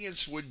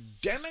obedience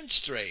would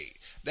demonstrate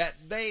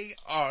that they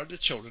are the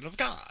children of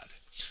God.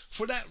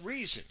 For that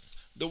reason,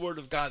 the Word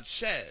of God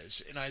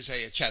says in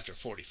Isaiah chapter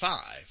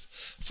 45,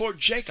 For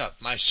Jacob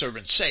my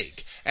servant's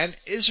sake, and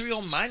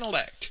Israel mine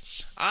elect,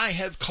 I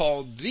have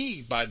called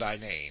thee by thy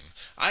name,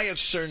 I have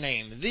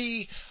surnamed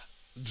thee,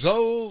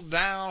 though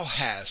thou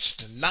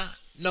hast not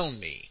known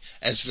me,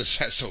 as the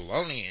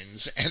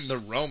Thessalonians and the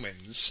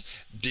Romans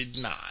did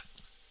not.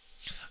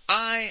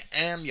 I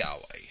am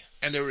Yahweh,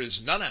 and there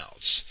is none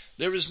else.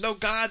 There is no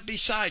God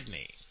beside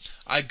me.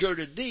 I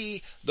girded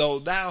thee, though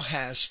thou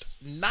hast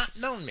not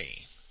known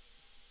me.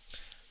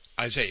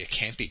 Isaiah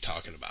can't be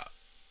talking about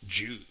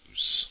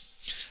Jews.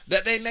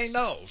 That they may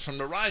know from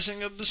the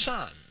rising of the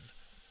sun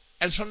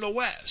and from the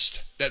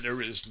west that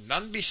there is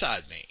none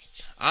beside me.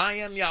 I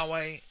am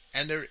Yahweh,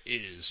 and there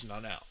is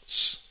none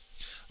else.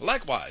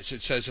 Likewise,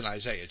 it says in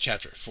Isaiah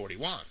chapter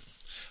 41,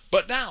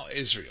 But thou,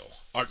 Israel,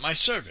 art my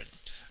servant,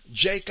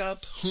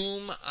 Jacob,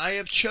 whom I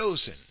have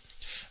chosen,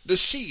 the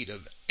seed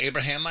of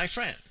Abraham my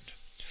friend.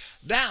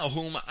 Thou,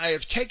 whom I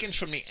have taken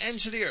from the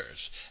ends of the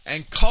earth,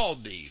 and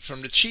called thee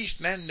from the chief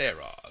men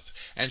thereof,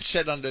 and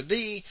said unto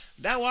thee,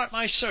 Thou art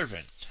my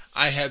servant.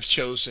 I have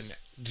chosen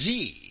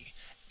thee,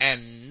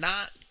 and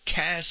not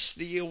cast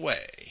thee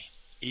away,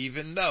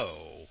 even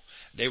though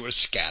they were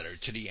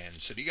scattered to the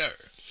ends of the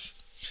earth.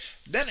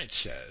 Then it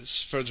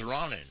says, further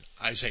on in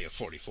Isaiah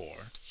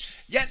 44,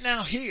 Yet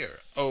now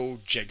hear, O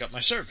Jacob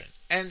my servant,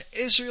 and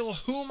Israel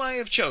whom I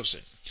have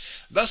chosen.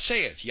 Thus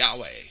saith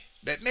Yahweh,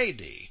 that made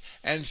thee,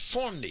 and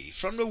formed thee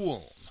from the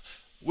womb,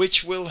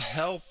 which will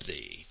help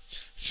thee.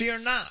 Fear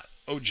not,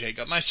 O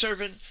Jacob my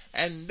servant,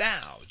 and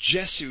thou,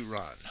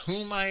 Jeshurun,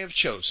 whom I have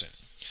chosen.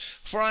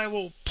 For I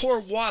will pour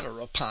water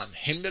upon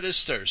him that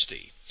is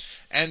thirsty,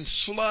 and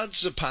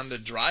floods upon the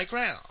dry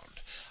ground.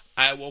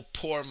 I will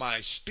pour my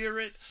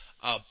spirit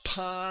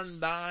upon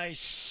thy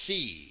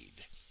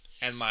seed,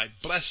 and my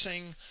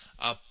blessing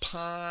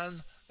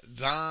upon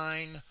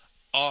thine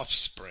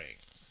offspring.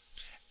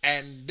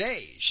 And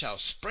they shall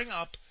spring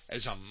up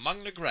as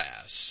among the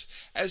grass,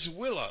 as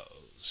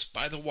willows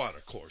by the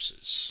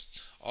watercourses.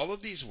 All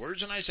of these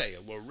words in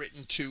Isaiah were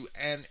written to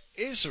an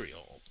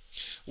Israel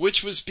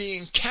which was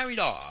being carried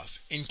off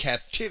in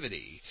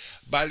captivity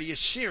by the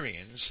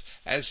Assyrians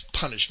as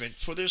punishment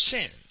for their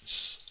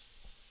sins.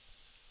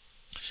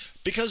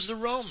 Because the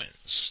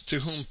Romans,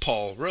 to whom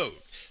Paul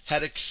wrote,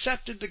 had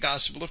accepted the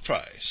gospel of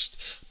Christ,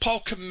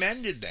 Paul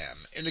commended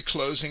them in the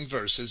closing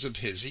verses of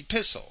his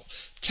epistle,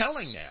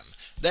 telling them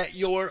that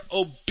your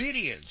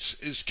obedience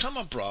is come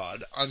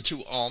abroad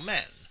unto all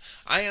men.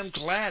 I am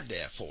glad,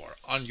 therefore,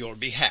 on your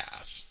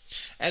behalf.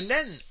 And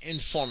then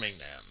informing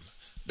them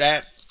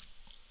that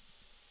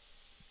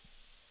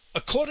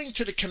according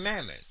to the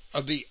commandment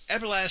of the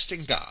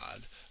everlasting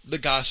God, the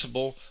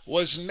gospel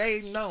was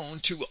made known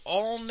to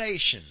all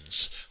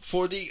nations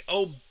for the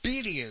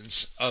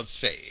obedience of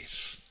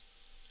faith.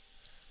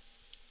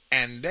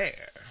 And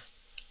there,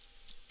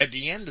 at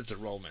the end of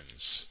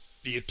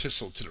the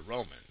epistle to the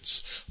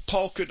Romans,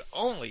 Paul could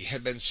only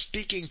have been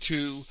speaking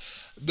to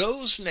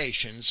those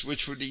nations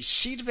which were the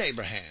seed of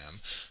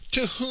Abraham,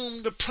 to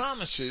whom the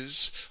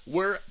promises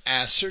were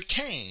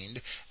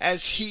ascertained,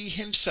 as he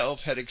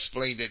himself had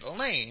explained at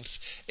length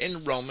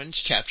in Romans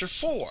chapter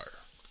 4.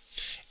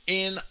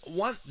 In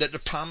one, that the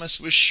promise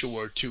was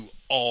sure to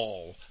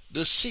all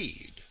the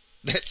seed,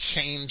 that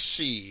same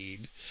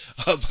seed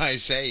of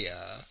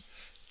Isaiah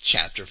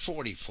chapter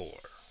 44.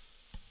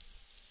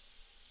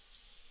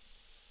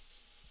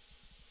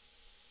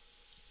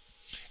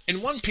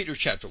 In 1 Peter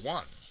chapter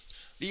 1,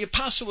 the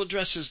apostle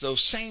addresses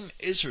those same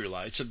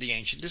Israelites of the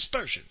ancient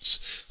dispersions,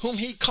 whom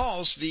he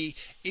calls the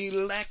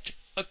elect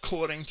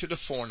according to the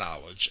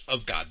foreknowledge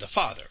of God the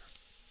Father.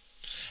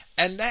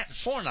 And that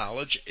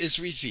foreknowledge is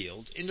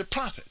revealed in the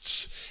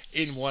prophets.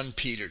 In 1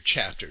 Peter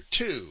chapter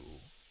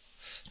 2,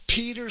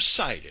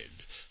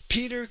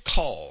 Peter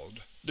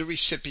called the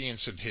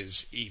recipients of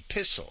his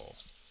epistle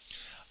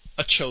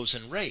a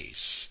chosen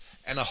race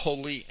and a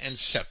holy and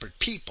separate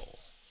people,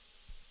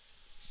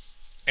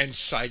 and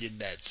cited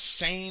that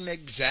same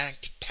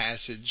exact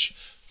passage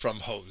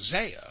from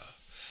Hosea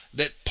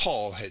that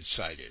Paul had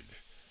cited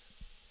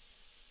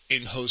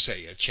in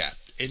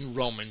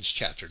Romans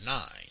chapter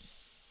 9.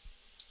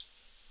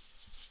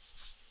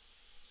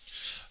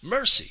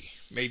 Mercy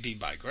may be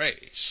by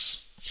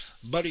grace,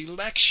 but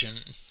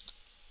election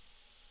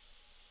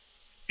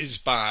is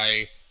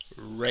by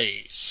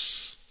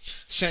race,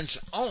 since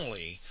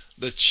only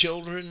the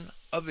children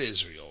of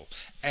Israel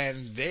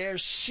and their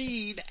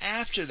seed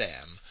after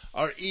them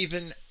are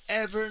even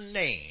ever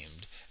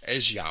named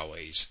as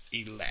Yahweh's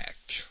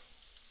elect.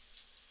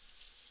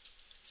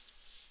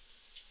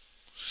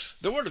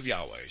 The word of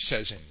Yahweh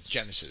says in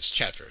Genesis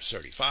chapter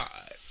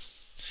 35,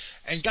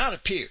 "And God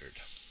appeared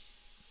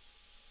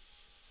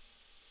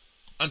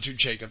unto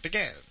Jacob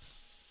again,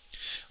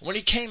 when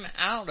he came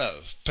out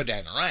of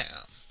Padan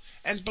Aram,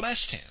 and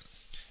blessed him.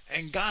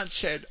 And God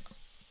said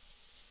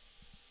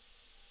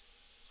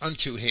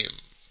unto him,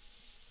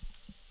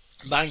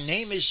 Thy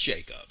name is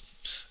Jacob.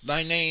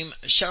 Thy name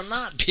shall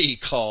not be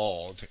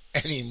called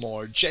any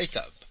more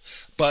Jacob,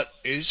 but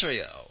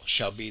Israel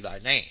shall be thy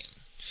name.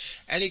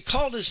 And he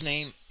called his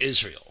name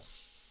Israel.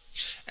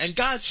 And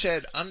God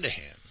said unto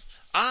him,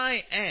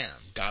 I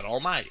am God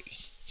Almighty.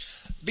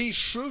 Be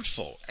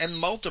fruitful and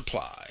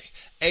multiply.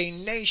 A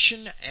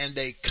nation and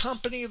a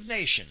company of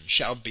nations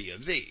shall be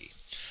of thee,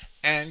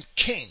 and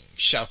kings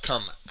shall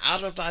come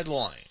out of thy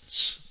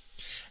loins.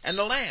 And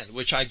the land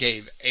which I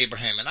gave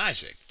Abraham and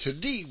Isaac, to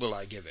thee will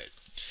I give it,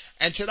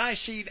 and to thy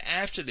seed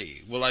after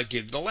thee will I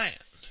give the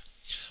land.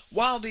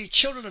 While the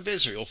children of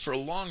Israel for a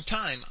long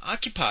time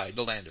occupied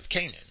the land of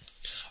Canaan,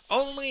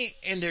 only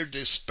in their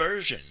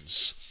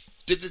dispersions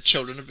did the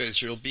children of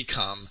Israel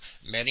become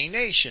many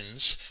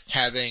nations,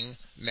 having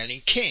many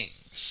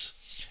kings.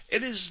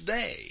 It is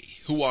they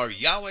who are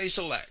Yahweh's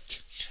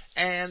elect,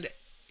 and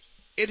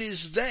it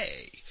is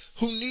they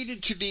who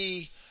needed to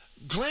be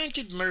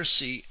granted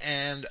mercy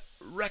and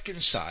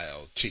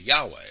reconciled to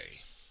Yahweh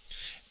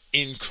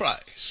in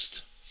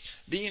Christ,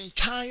 the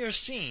entire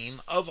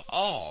theme of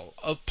all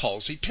of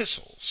Paul's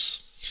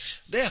epistles.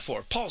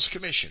 Therefore, Paul's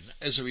commission,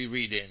 as we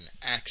read in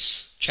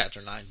Acts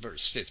chapter 9,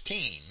 verse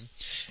 15,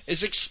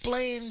 is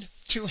explained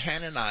to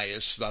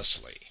Hananias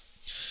thusly,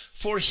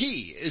 For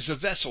he is a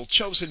vessel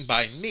chosen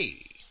by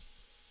me.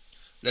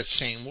 That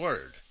same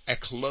word,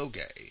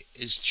 ekloge,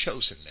 is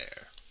chosen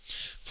there.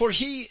 For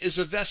he is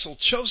a vessel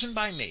chosen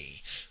by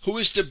me, who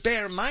is to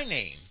bear my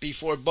name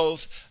before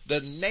both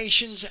the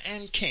nations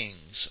and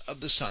kings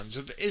of the sons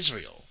of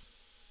Israel.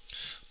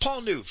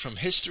 Paul knew from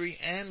history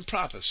and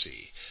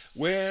prophecy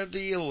where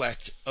the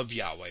elect of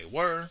Yahweh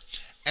were,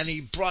 and he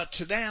brought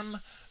to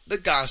them the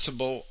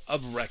gospel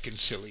of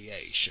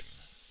reconciliation.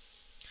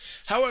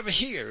 However,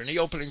 here in the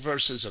opening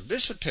verses of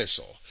this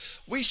epistle,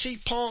 we see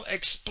Paul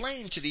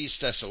explain to these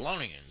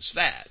Thessalonians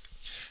that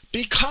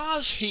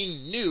because he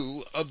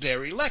knew of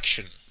their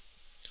election,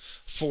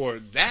 for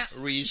that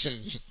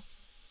reason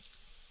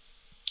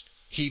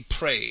he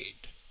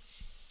prayed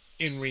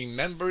in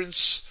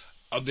remembrance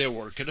of their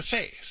work of the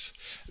faith,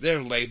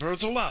 their labor of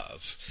the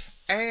love,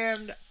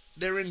 and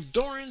their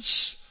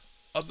endurance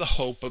of the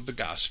hope of the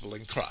gospel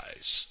in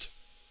Christ.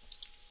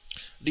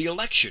 The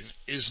election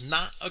is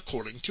not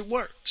according to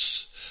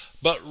works,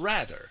 but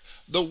rather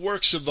the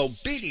works of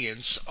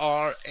obedience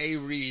are a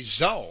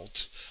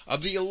result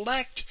of the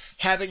elect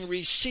having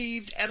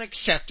received and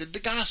accepted the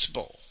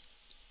gospel.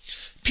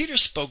 Peter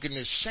spoke in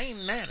this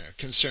same manner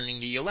concerning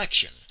the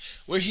election,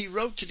 where he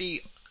wrote to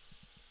the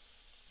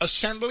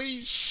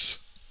assemblies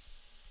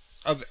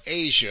of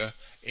Asia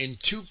in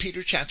 2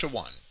 Peter chapter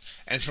 1,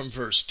 and from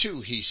verse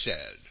 2 he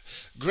said,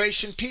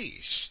 Grace and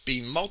peace be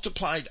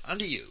multiplied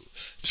unto you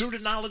through the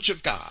knowledge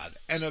of God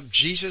and of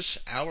Jesus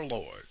our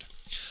Lord,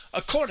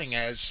 according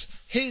as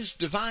his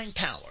divine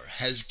power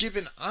has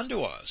given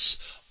unto us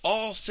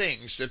all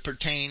things that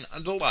pertain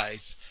unto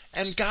life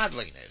and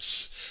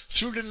godliness,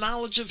 through the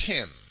knowledge of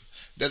him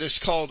that has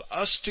called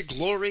us to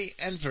glory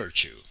and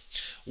virtue,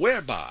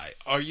 whereby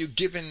are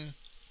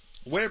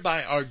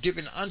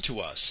given unto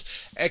us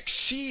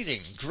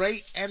exceeding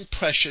great and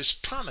precious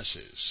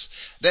promises,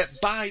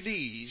 that by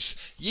these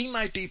ye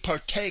might be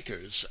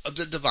partakers of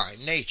the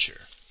divine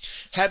nature,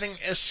 having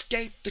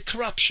escaped the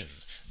corruption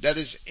that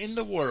is in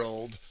the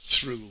world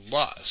through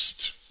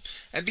lust.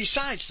 And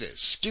besides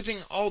this,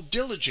 giving all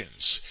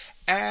diligence,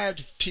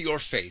 add to your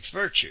faith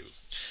virtue,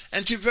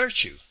 and to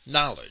virtue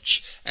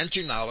knowledge, and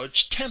to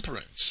knowledge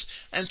temperance,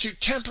 and to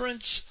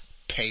temperance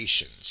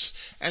patience,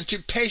 and to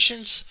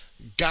patience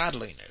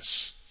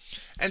godliness,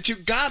 and to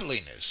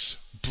godliness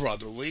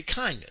brotherly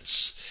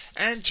kindness,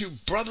 and to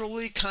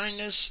brotherly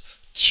kindness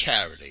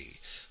charity.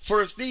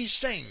 For if these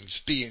things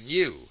be in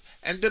you,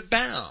 and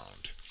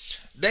abound,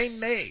 they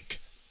make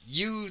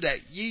you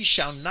that ye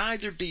shall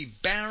neither be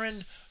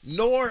barren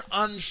nor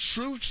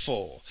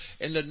unfruitful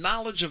in the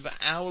knowledge of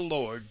our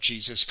Lord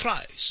Jesus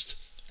Christ.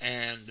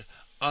 And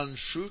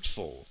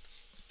unfruitful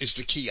is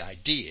the key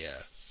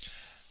idea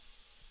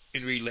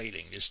in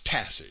relating this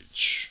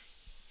passage.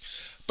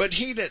 But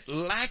he that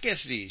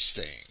lacketh these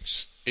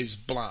things is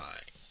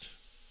blind,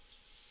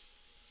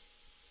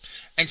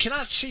 and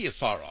cannot see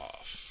afar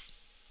off,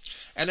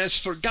 and has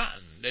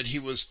forgotten that he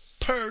was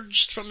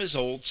purged from his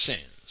old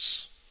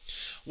sins.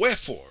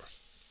 Wherefore,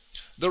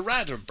 the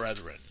rather,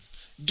 brethren,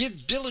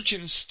 give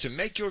diligence to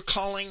make your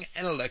calling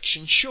and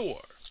election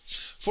sure.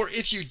 For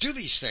if you do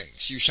these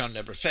things, you shall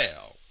never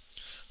fail.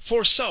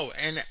 For so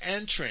an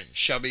entrance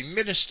shall be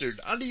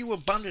ministered unto you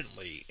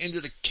abundantly into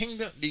the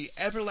kingdom, the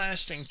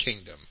everlasting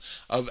kingdom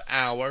of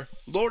our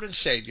Lord and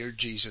Savior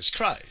Jesus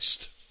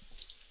Christ.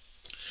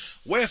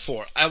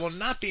 Wherefore I will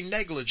not be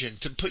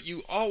negligent to put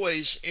you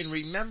always in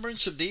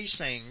remembrance of these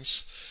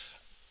things,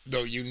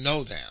 though you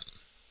know them,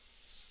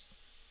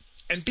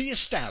 and be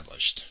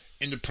established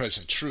in the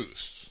present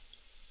truth.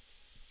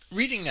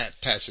 Reading that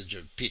passage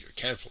of Peter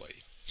carefully,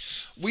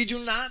 we do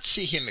not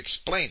see him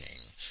explaining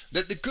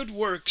that the good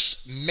works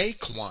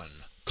make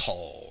one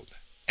called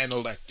and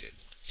elected,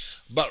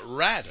 but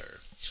rather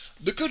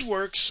the good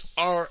works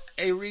are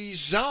a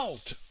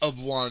result of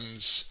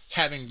one's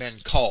having been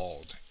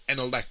called and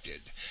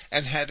elected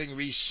and having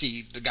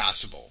received the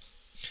gospel.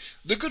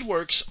 The good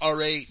works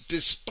are a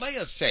display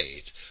of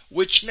faith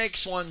which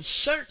makes one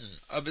certain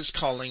of his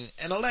calling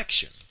and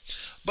election.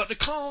 But the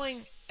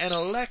calling and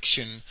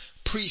election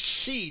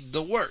precede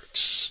the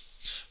works.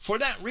 For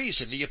that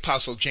reason, the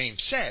Apostle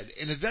James said,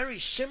 in a very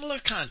similar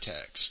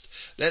context,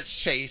 that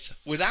faith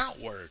without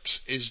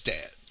works is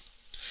dead.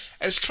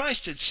 As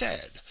Christ had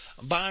said,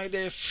 by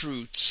their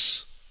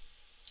fruits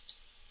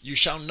you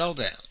shall know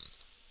them.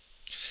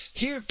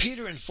 Here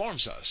Peter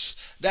informs us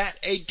that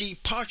a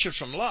departure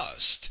from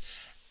lust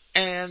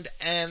and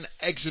an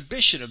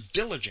exhibition of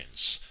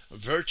diligence,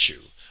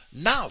 virtue,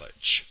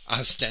 knowledge,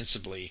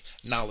 ostensibly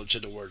knowledge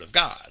of the Word of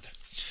God,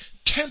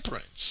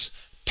 temperance,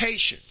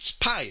 patience,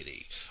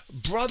 piety,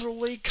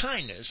 brotherly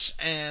kindness,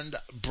 and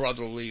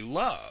brotherly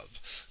love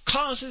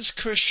causes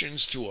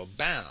Christians to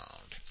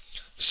abound,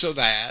 so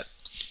that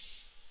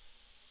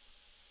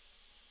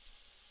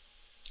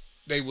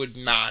they would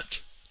not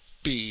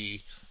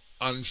be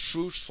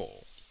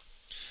unfruitful.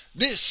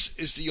 This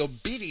is the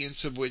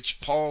obedience of which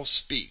Paul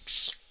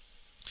speaks,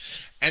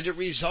 and it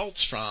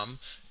results from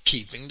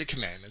keeping the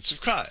commandments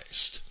of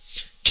Christ.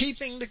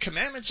 Keeping the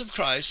commandments of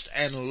Christ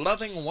and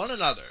loving one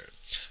another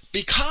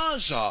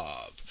because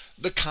of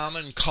the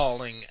common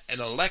calling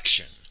and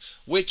election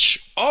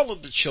which all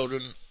of the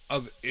children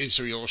of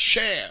Israel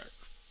share.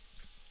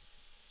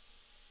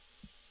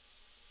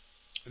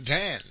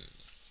 Then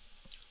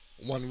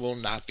one will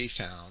not be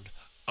found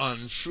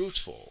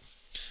unfruitful,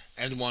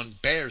 and one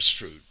bears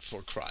fruit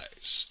for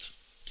Christ.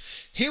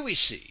 Here we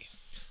see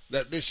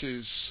that this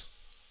is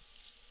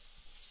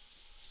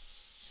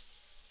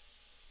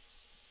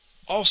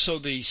also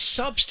the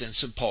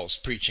substance of Paul's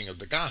preaching of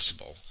the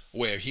gospel,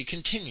 where he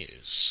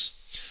continues,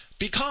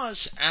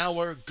 because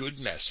our good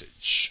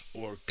message,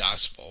 or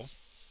gospel,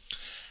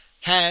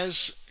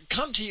 has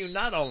come to you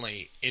not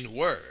only in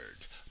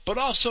word, but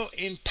also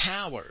in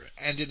power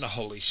and in the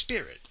Holy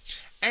Spirit,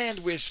 and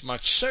with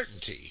much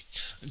certainty,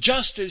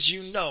 just as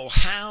you know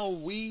how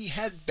we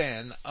have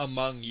been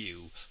among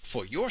you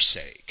for your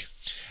sake,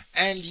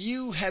 and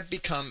you have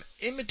become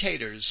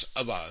imitators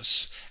of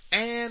us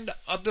and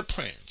of the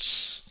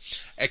Prince,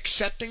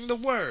 accepting the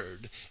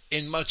word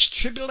in much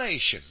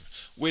tribulation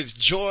with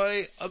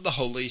joy of the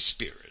Holy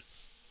Spirit.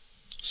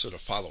 So to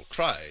follow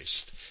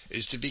Christ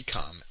is to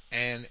become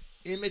an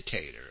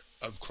imitator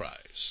of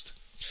Christ.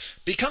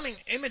 Becoming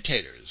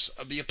imitators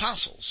of the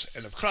apostles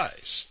and of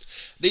Christ,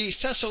 the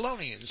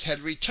Thessalonians had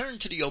returned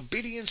to the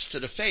obedience to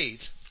the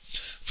faith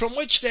from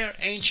which their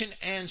ancient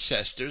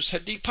ancestors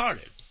had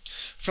departed,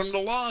 from the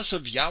laws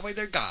of Yahweh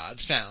their God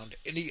found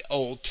in the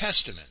Old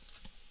Testament.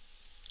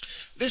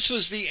 This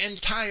was the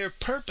entire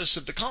purpose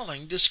of the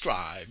calling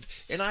described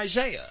in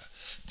Isaiah,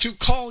 to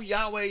call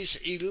Yahweh's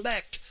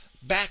elect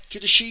back to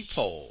the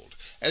sheepfold,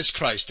 as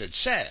Christ had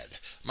said,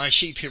 my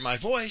sheep hear my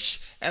voice,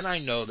 and I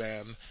know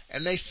them,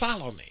 and they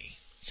follow me.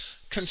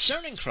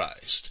 Concerning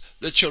Christ,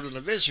 the children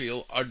of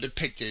Israel are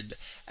depicted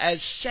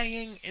as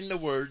saying in the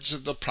words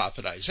of the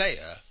prophet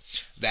Isaiah,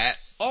 that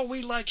all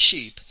we like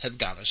sheep have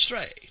gone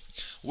astray.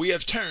 We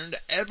have turned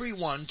every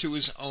one to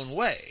his own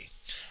way,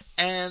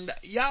 and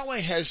Yahweh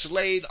has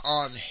laid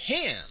on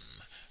him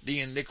the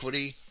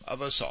iniquity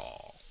of us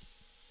all.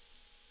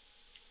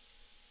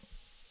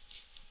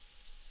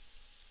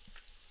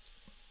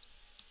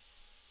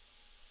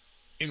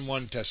 In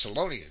 1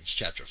 Thessalonians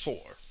chapter 4,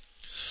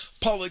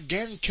 Paul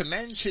again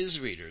commends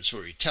his readers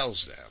where he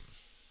tells them,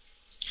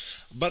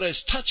 but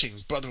as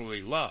touching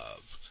brotherly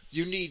love,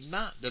 you need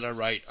not that I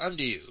write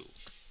unto you,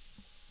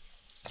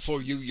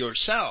 for you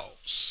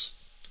yourselves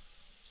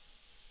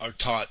are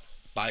taught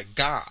by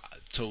God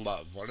to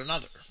love one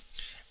another.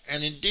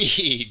 And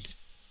indeed,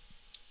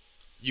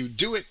 you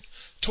do it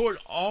toward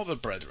all the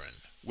brethren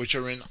which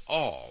are in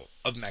all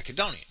of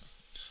Macedonia.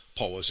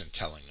 Paul wasn't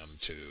telling them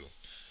to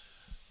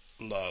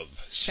love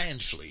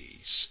sand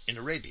fleas in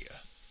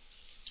Arabia.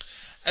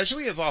 As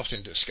we have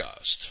often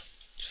discussed,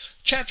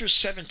 chapters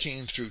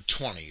 17 through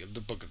 20 of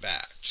the book of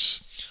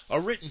Acts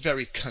are written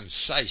very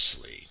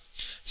concisely,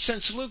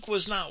 since Luke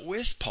was not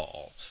with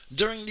Paul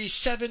during the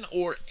 7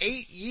 or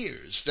 8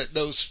 years that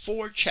those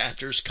 4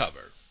 chapters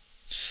cover.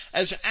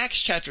 As Acts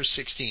chapter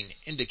 16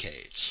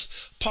 indicates,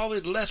 Paul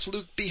had left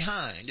Luke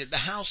behind at the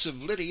house of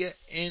Lydia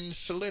in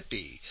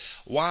Philippi,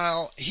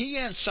 while he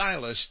and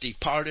Silas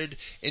departed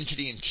into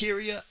the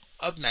interior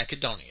of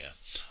Macedonia,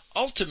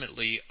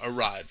 ultimately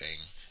arriving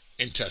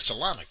in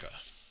Thessalonica.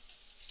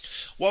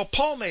 While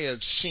Paul may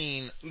have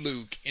seen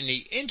Luke in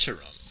the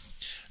interim,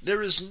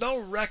 there is no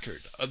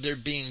record of their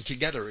being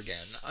together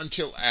again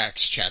until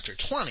Acts chapter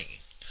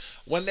 20,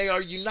 when they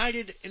are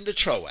united in the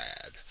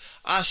Troad,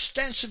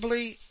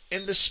 ostensibly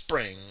in the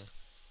spring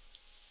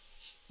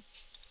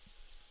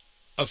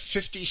of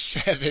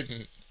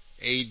 57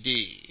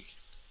 A.D.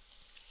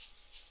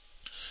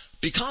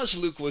 Because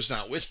Luke was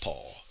not with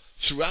Paul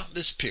throughout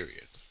this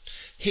period,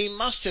 he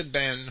must have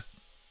been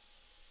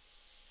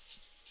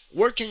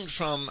working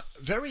from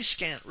very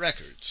scant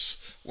records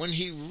when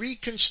he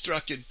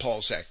reconstructed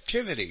Paul's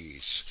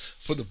activities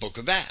for the book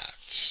of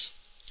Acts.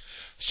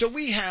 So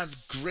we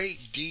have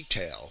great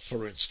detail,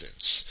 for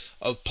instance,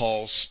 of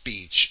Paul's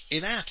speech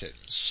in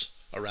Athens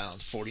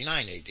around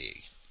 49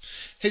 A.D.,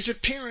 his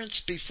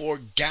appearance before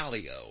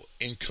Gallio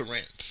in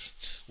Corinth,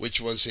 which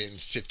was in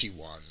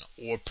 51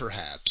 or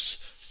perhaps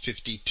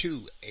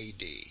 52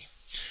 A.D.,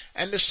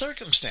 and the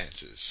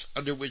circumstances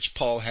under which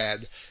Paul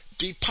had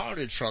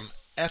departed from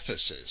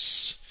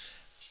Ephesus,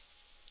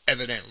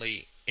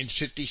 evidently in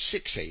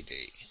 56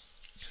 A.D.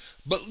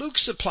 But Luke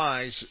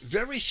supplies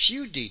very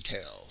few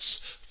details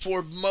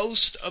for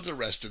most of the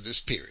rest of this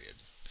period.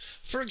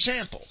 For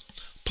example,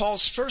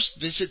 Paul's first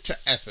visit to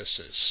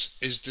Ephesus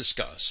is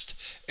discussed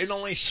in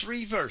only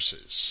 3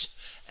 verses,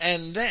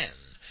 and then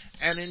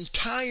an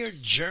entire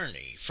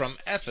journey from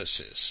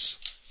Ephesus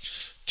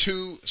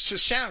to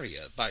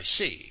Caesarea by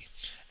sea,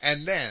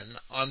 and then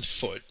on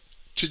foot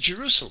to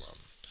Jerusalem,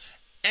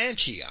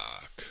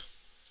 Antioch,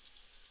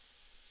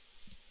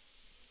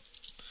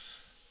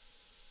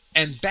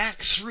 and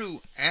back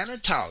through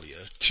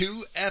Anatolia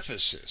to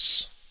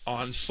Ephesus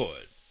on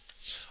foot,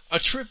 a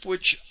trip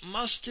which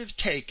must have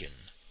taken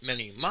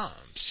many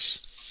months,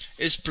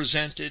 is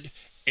presented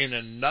in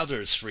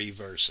another 3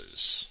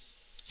 verses,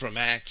 from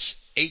Acts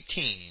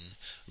 18,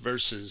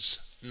 verses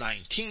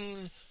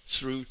 19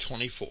 through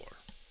 24.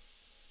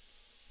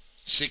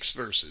 6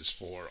 verses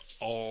for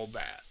all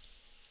that.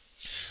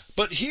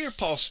 But here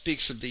Paul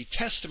speaks of the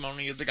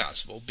testimony of the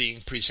gospel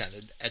being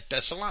presented at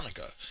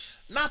Thessalonica,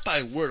 not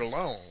by word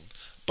alone,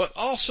 but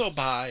also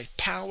by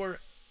power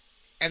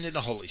and in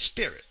the Holy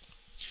Spirit,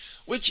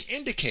 which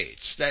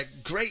indicates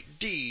that great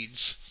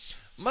deeds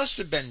must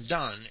have been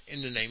done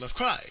in the name of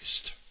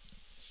Christ.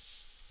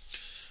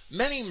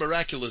 Many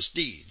miraculous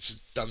deeds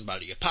done by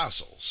the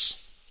apostles,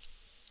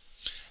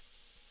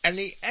 and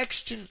the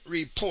extant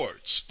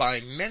reports by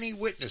many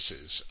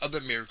witnesses of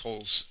the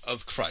miracles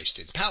of Christ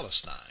in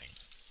Palestine,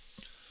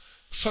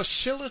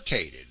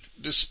 facilitated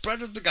the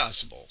spread of the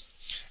gospel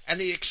and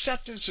the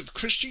acceptance of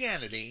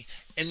Christianity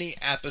in the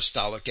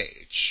apostolic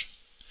age.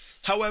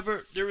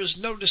 However, there is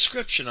no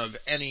description of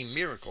any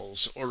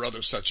miracles or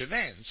other such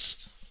events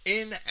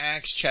in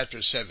Acts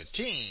chapter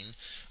 17,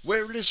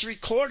 where it is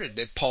recorded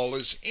that Paul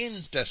is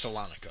in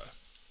Thessalonica.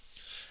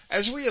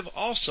 As we have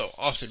also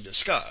often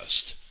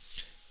discussed,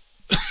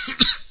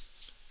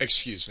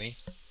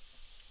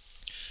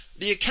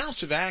 the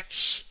accounts of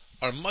Acts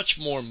are much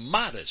more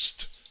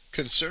modest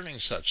concerning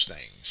such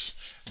things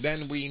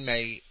than we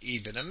may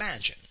even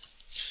imagine.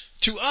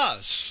 To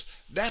us,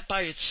 that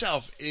by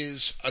itself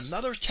is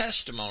another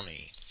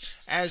testimony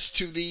as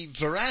to the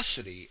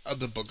veracity of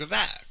the book of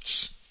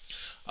Acts,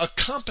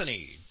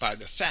 accompanied by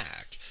the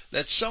fact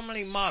that so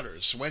many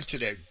martyrs went to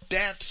their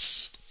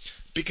deaths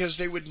because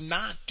they would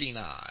not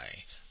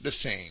deny the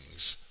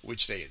things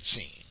which they had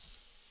seen.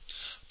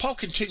 Paul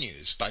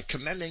continues by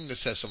commending the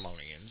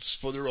Thessalonians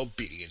for their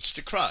obedience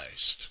to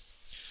Christ.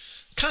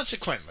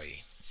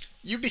 Consequently,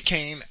 you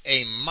became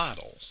a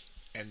model,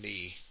 and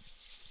the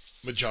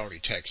majority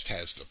text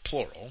has the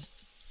plural,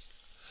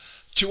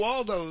 to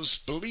all those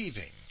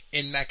believing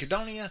in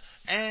Macedonia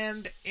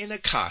and in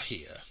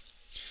Achaia,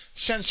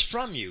 since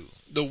from you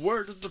the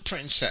word of the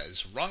prince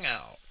has rung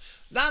out,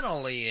 not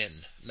only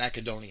in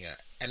Macedonia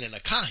and in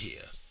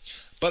Achaia,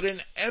 but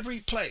in every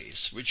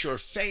place which your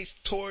faith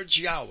towards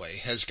Yahweh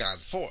has gone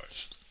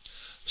forth.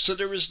 So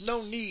there is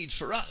no need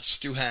for us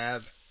to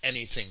have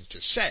anything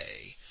to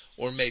say,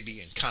 or maybe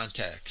in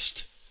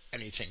context,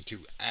 anything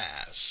to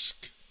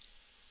ask.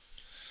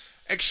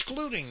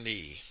 Excluding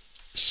the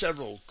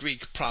several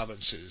Greek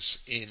provinces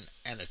in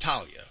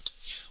Anatolia,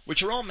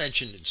 which are all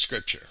mentioned in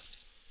Scripture,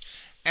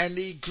 and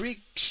the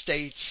Greek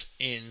states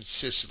in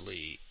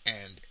Sicily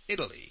and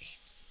Italy,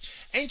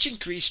 ancient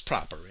Greece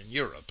proper in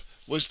Europe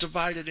was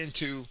divided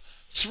into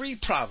 3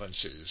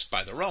 provinces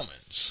by the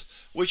Romans,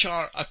 which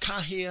are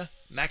Achaia,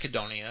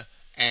 Macedonia,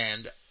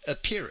 and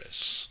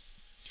Epirus.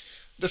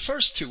 The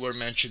first two are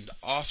mentioned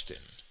often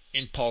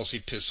in Paul's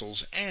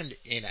epistles and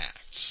in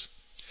Acts.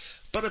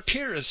 But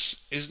Epirus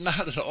is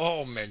not at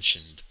all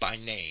mentioned by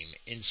name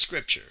in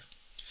Scripture.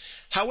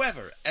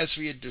 However, as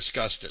we had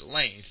discussed at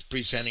length,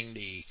 presenting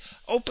the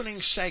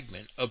opening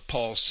segment of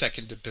Paul's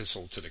second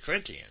epistle to the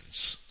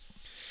Corinthians,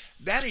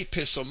 that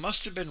epistle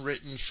must have been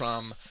written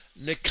from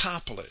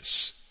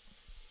Nicopolis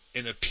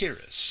in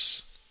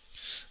Epirus.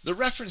 The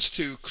reference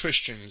to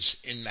Christians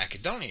in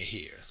Macedonia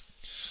here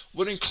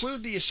would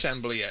include the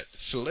assembly at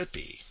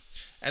Philippi,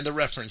 and the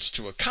reference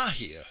to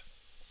Achaia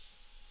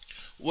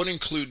would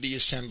include the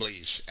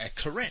assemblies at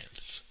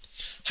Corinth.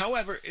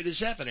 However, it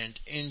is evident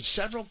in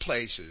several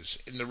places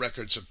in the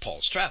records of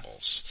Paul's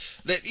travels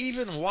that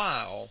even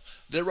while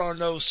there are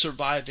no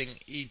surviving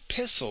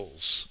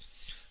epistles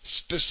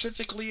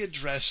specifically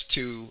addressed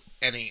to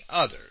any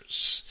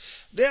others,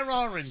 there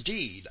are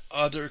indeed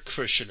other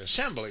Christian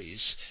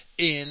assemblies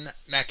in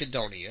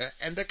Macedonia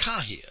and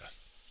Achaia.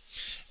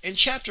 In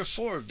chapter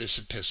 4 of this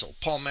epistle,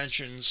 Paul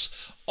mentions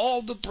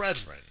all the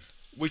brethren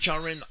which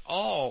are in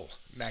all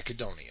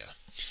Macedonia,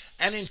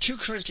 and in 2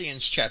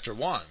 Corinthians chapter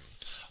 1,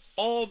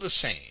 all the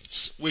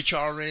saints which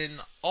are in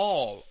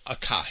all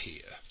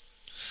Achaia.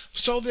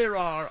 So there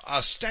are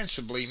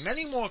ostensibly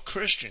many more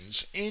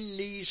Christians in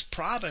these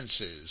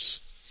provinces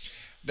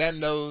than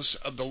those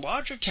of the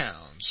larger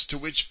towns to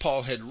which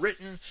Paul had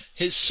written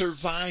his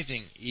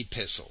surviving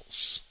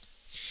epistles.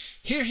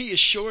 Here he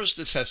assures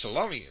the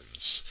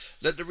Thessalonians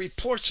that the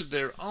reports of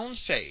their own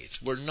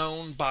faith were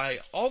known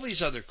by all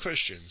these other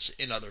Christians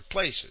in other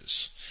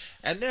places,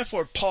 and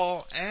therefore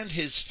Paul and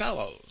his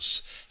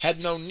fellows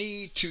had no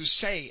need to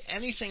say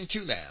anything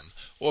to them,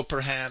 or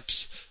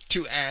perhaps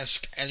to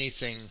ask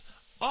anything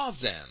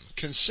of them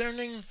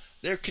concerning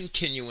their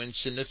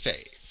continuance in the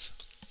faith.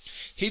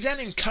 He then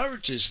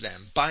encourages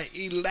them by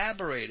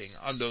elaborating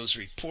on those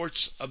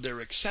reports of their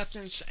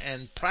acceptance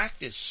and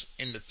practice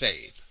in the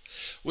faith,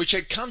 which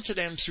had come to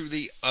them through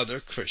the other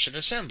Christian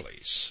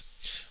assemblies,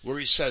 where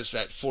he says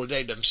that, for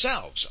they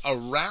themselves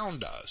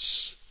around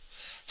us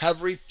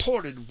have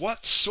reported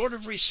what sort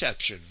of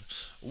reception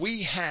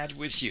we had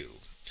with you,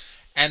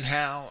 and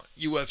how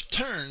you have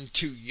turned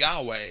to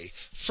Yahweh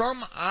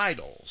from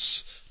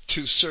idols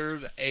to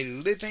serve a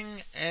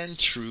living and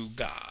true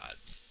God.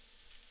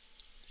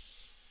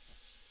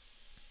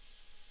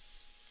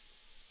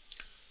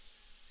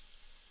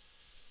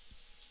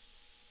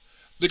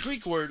 The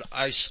Greek word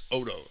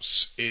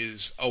isodos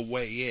is a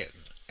way in,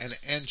 an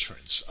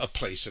entrance, a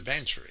place of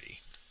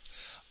entry,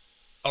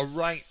 a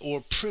right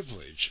or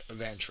privilege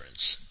of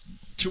entrance,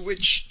 to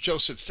which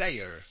Joseph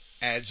Thayer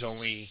adds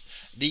only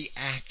the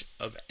act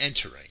of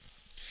entering.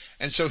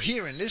 And so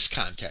here in this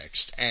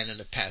context, and in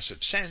a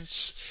passive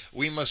sense,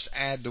 we must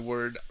add the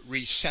word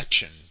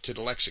reception to the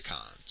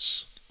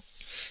lexicons.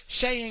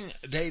 Saying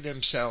they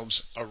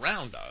themselves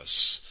around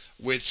us,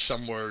 with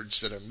some words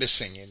that are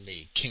missing in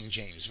the King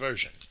James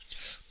Version,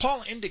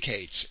 Paul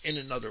indicates in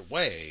another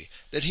way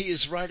that he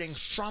is writing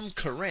from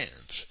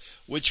Corinth,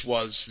 which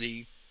was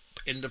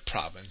in the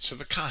province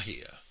of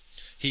Achaia.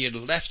 He had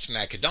left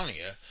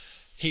Macedonia.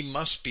 He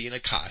must be in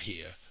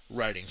Achaia,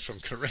 writing from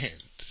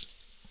Corinth.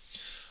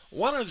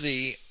 One of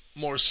the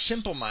more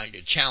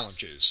simple-minded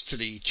challenges to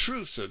the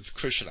truth of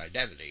Christian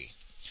identity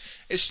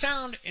is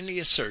found in the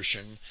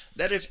assertion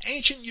that if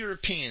ancient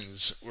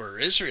Europeans were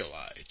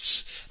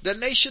Israelites, then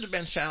they should have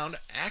been found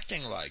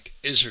acting like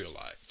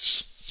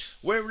Israelites,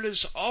 where it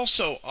is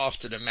also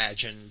often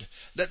imagined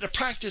that the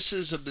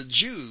practices of the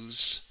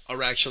Jews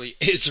are actually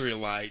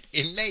Israelite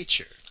in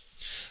nature.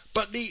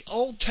 But the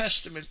Old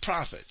Testament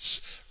prophets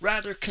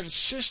rather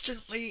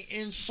consistently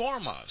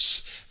inform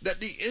us that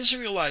the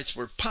Israelites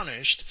were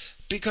punished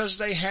because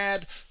they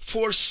had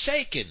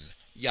forsaken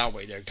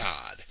Yahweh their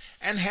God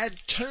and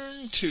had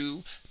turned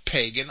to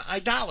pagan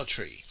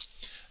idolatry.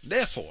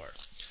 Therefore,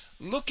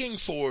 looking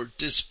for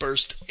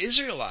dispersed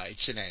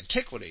Israelites in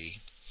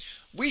antiquity,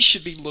 we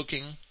should be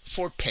looking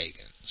for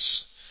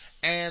pagans.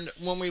 And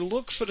when we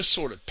look for the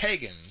sort of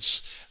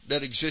pagans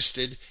that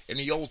existed in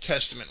the Old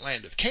Testament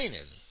land of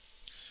Canaan,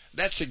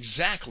 that's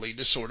exactly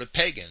the sort of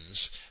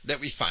pagans that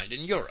we find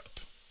in Europe.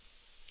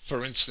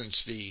 For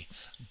instance, the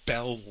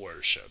Bel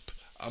worship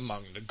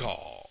among the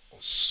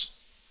Gauls.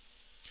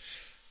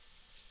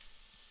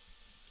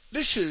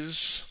 This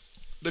is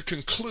the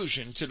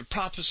conclusion to the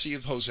prophecy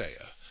of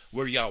Hosea,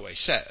 where Yahweh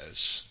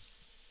says,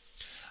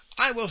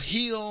 I will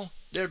heal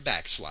their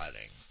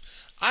backsliding.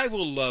 I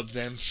will love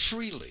them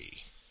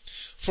freely,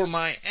 for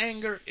my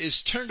anger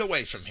is turned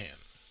away from him.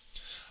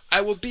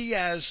 I will be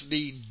as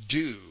the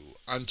dew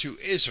unto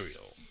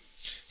Israel.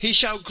 He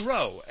shall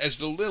grow as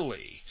the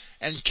lily,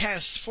 and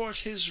cast forth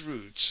his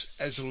roots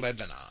as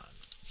Lebanon.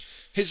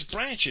 His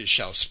branches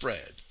shall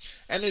spread,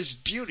 and his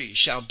beauty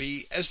shall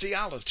be as the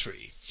olive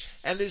tree,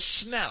 and his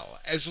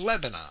smell as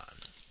Lebanon.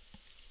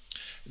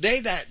 They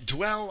that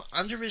dwell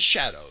under his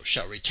shadow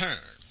shall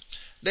return.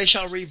 They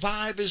shall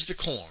revive as the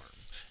corn,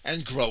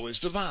 and grow as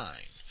the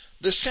vine.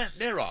 The scent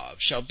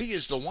thereof shall be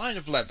as the wine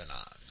of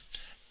Lebanon.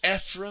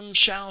 Ephraim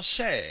shall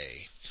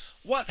say,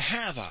 What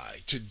have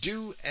I to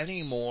do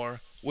any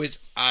more with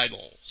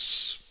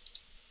idols.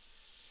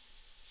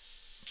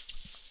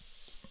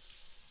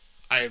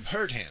 I have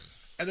heard him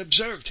and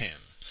observed him.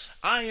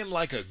 I am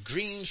like a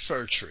green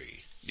fir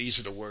tree. These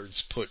are the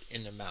words put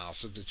in the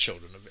mouth of the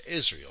children of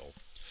Israel,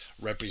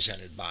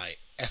 represented by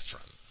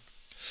Ephraim.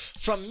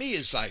 From me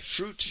is thy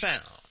fruit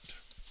found.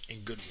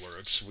 In good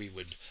works we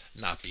would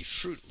not be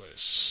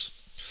fruitless.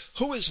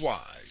 Who is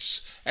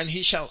wise? And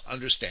he shall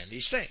understand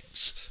these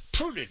things.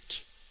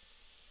 Prudent?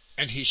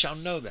 And he shall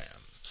know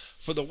them.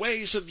 For the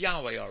ways of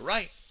Yahweh are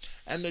right,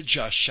 and the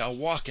just shall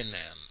walk in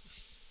them.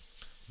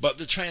 But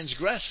the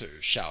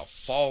transgressors shall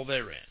fall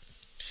therein.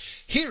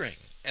 Hearing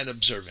and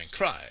observing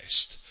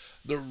Christ,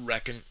 the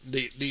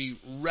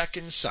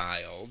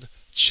reconciled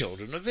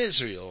children of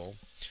Israel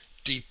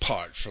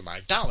depart from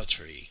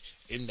idolatry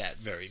in that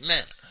very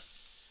manner.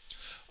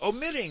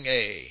 Omitting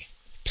a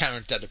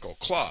parenthetical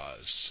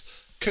clause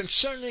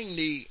concerning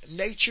the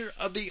nature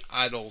of the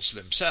idols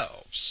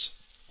themselves.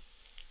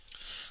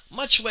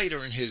 Much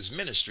later in his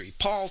ministry,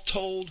 Paul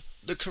told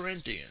the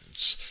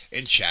Corinthians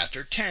in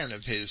chapter 10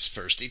 of his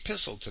first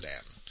epistle to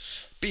them,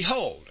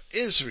 "Behold,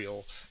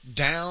 Israel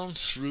down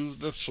through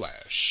the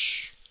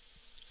flesh."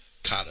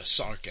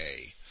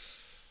 Katasarche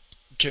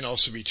can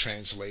also be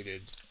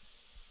translated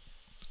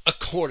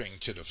according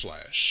to the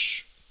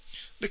flesh.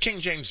 The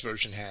King James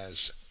Version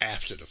has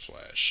after the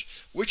flesh,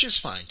 which is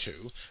fine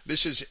too.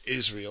 This is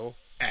Israel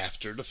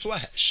after the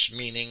flesh,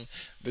 meaning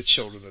the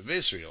children of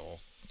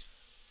Israel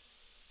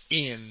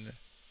in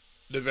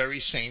the very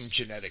same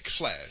genetic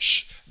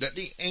flesh that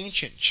the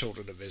ancient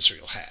children of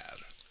Israel had.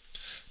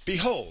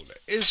 Behold,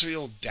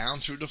 Israel down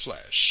through the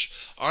flesh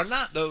are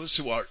not those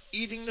who are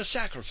eating the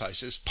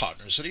sacrifices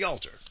partners of the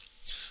altar.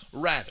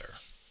 Rather,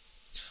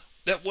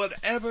 that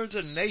whatever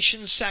the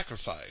nations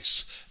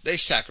sacrifice, they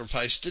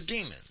sacrifice to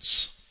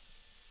demons,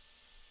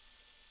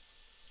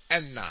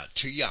 and not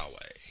to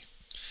Yahweh.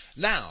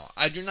 Now,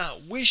 I do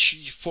not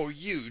wish for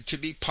you to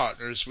be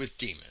partners with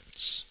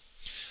demons.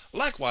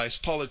 Likewise,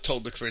 Paul had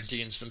told the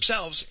Corinthians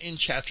themselves in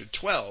chapter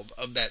 12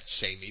 of that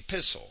same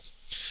epistle,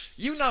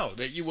 "You know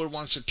that you were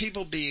once a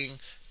people being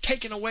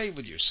taken away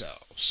with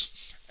yourselves,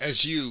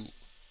 as you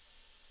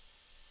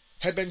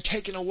had been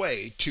taken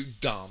away to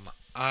dumb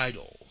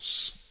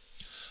idols."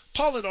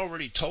 Paul had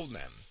already told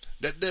them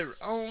that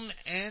their own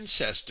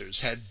ancestors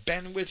had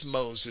been with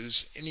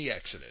Moses in the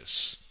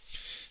Exodus.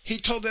 He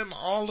told them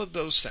all of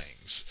those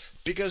things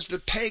because the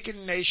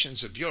pagan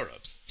nations of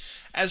Europe,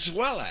 as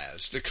well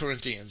as the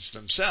Corinthians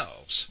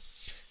themselves,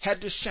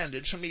 had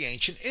descended from the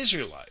ancient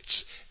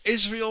Israelites,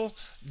 Israel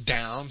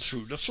down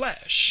through the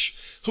flesh,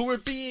 who were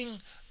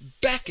being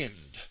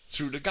beckoned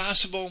through the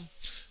gospel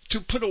to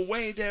put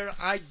away their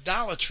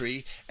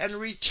idolatry and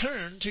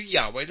return to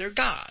Yahweh their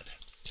God.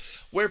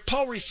 Where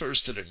Paul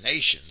refers to the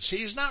nations,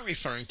 he is not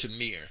referring to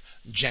mere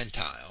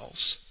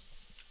Gentiles.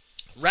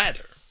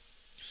 Rather,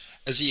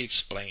 as he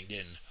explained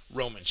in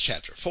Romans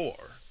chapter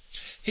 4,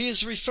 he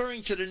is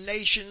referring to the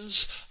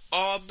nations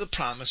of the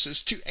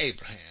promises to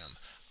Abraham,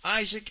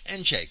 Isaac,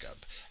 and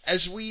Jacob,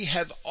 as we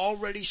have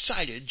already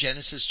cited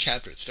Genesis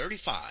chapter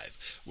 35,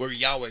 where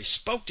Yahweh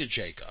spoke to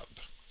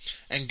Jacob,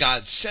 and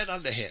God said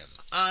unto him,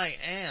 "I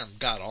am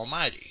God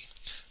Almighty.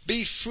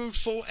 Be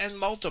fruitful and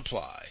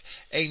multiply.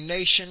 A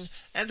nation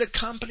and a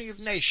company of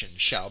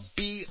nations shall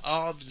be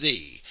of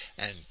thee,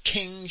 and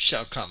kings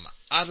shall come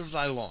out of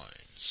thy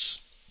loins."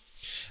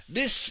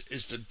 This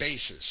is the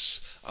basis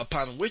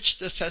upon which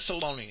the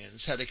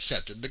Thessalonians had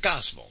accepted the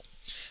gospel,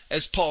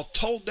 as Paul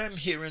told them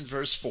here in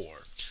verse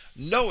 4,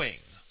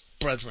 "Knowing,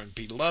 brethren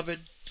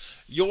beloved,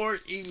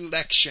 your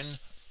election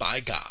by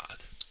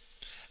God."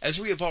 As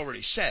we have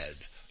already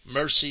said,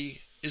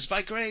 mercy is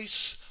by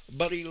grace,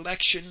 but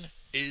election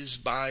is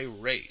by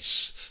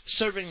race,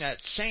 serving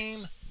that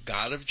same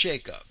God of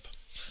Jacob.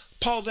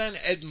 Paul then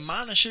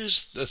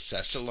admonishes the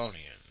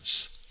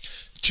Thessalonians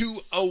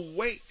to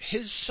await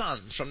his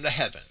Son from the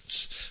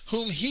heavens,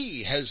 whom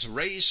he has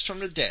raised from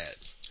the dead,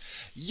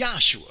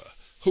 Yahshua,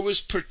 who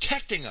is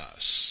protecting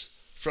us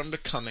from the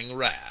coming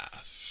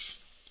wrath.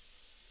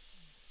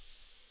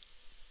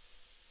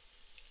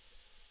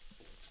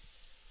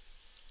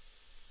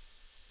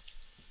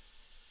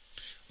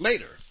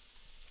 Later,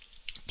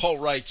 Paul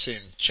writes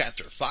in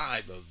chapter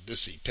 5 of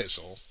this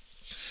epistle,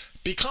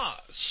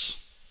 "Because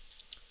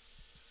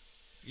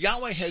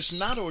Yahweh has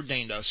not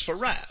ordained us for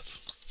wrath,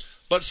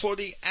 but for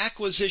the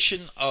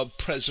acquisition of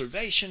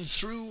preservation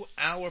through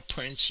our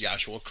Prince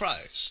Yahshua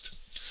Christ,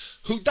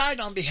 who died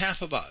on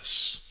behalf of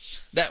us,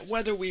 that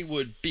whether we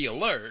would be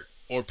alert,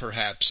 or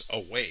perhaps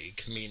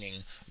awake,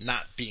 meaning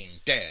not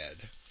being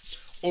dead,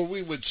 or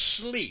we would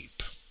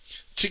sleep,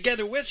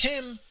 together with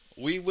him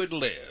we would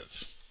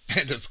live."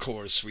 And of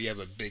course, we have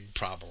a big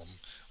problem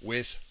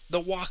with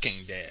the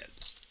walking dead.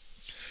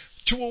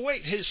 To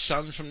await his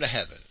Son from the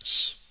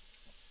heavens.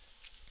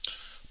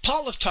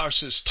 Paul of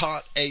Tarsus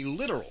taught a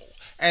literal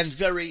and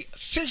very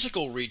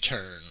physical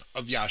return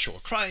of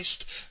Yahshua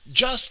Christ,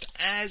 just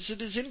as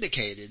it is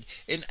indicated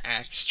in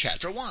Acts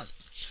chapter 1,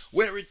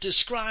 where it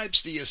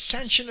describes the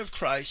ascension of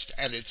Christ,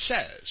 and it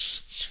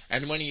says,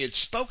 "And when he had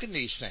spoken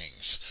these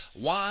things,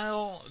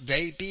 while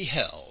they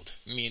beheld,"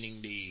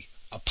 meaning the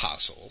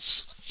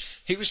apostles,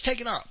 "he was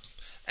taken up,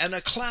 and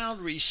a cloud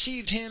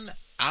received him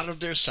out of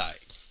their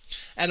sight.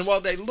 And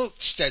while they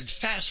looked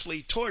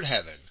steadfastly toward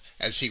heaven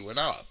as he went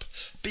up,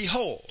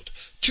 behold,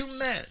 2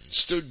 men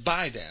stood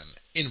by them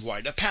in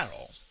white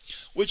apparel,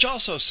 which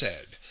also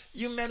said,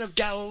 You men of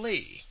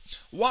Galilee,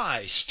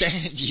 why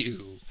stand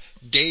you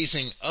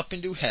gazing up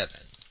into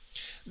heaven?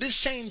 This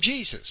same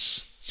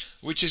Jesus,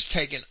 which is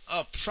taken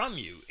up from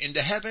you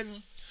into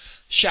heaven,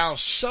 shall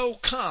so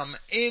come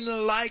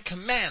in like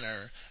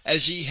manner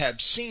as ye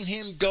have seen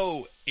him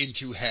go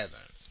into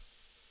heaven."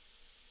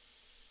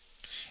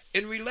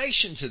 In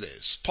relation to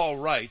this, Paul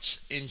writes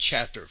in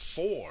chapter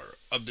 4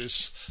 of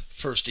this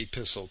first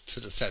epistle to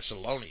the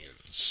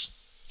Thessalonians,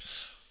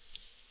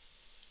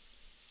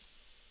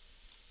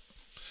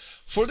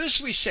 "For this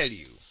we say to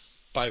you,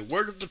 by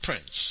word of the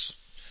Prince,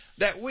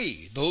 that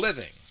we, the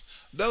living,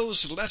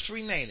 those left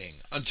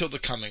remaining until the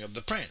coming of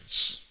the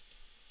Prince,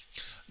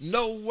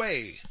 no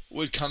way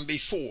would come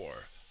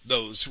before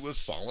those who have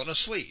fallen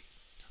asleep.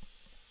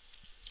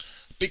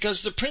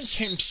 Because the Prince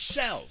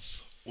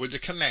himself, with a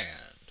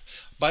command,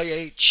 by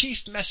a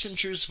chief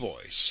messenger's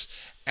voice,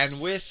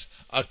 and with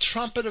a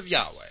trumpet of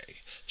Yahweh,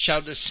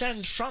 shall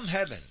descend from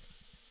heaven,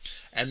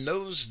 and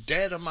those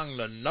dead among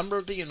the number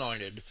of the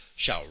anointed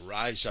shall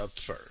rise up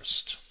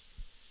first."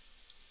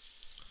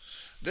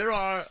 There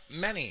are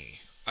many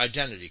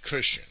identity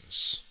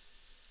Christians,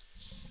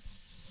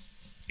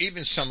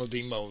 even some of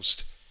the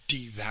most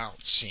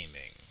devout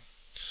seeming,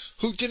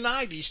 who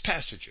deny these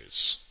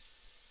passages.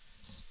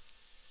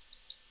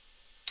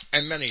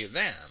 And many of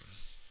them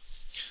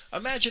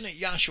imagine that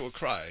Yahshua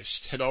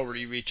Christ had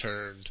already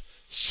returned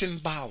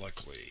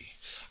symbolically,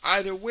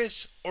 either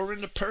with or in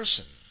the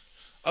person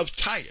of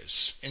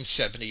Titus in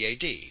 70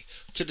 AD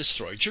to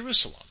destroy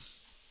Jerusalem.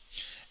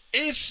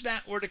 If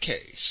that were the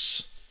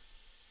case,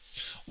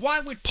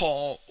 why would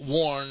Paul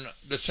warn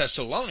the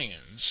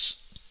Thessalonians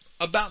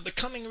about the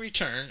coming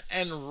return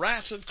and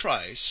wrath of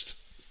Christ,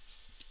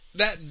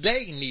 that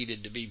they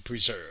needed to be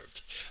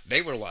preserved?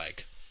 They were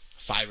like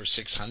 500 or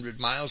 600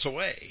 miles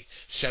away,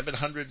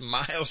 700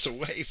 miles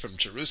away from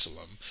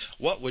Jerusalem.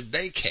 What would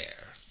they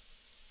care?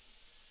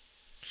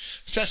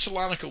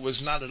 Thessalonica was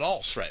not at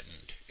all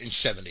threatened in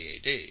 70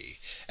 AD.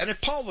 And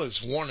if Paul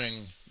was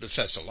warning the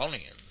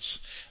Thessalonians,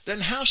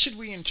 then how should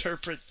we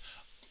interpret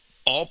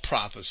all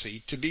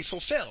prophecy to be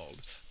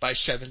fulfilled by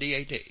 70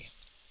 AD?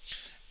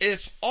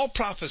 If all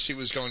prophecy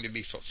was going to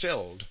be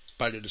fulfilled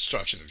by the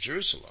destruction of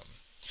Jerusalem,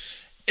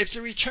 if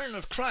the return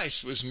of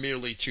Christ was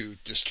merely to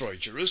destroy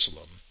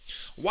Jerusalem,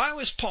 why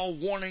was Paul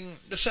warning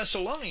the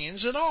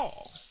Thessalonians at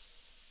all?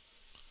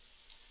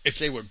 If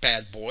they were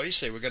bad boys,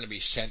 they were going to be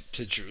sent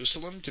to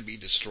Jerusalem to be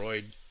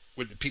destroyed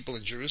with the people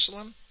in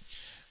Jerusalem?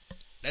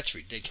 That's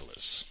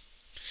ridiculous.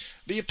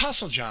 The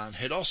Apostle John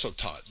had also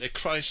taught that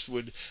Christ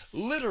would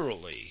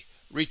literally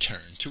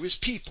return to his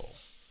people,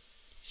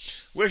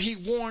 where he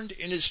warned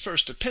in his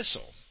first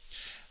epistle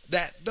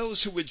that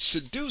those who would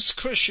seduce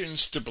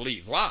Christians to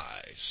believe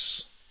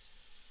lies.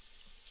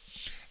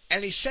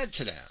 And he said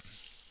to them,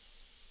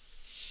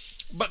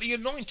 "But the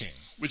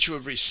anointing which you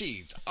have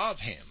received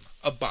of him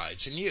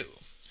abides in you,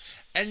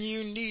 and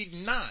you need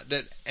not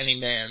that any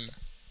man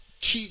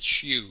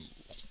teach you.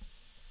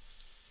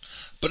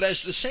 But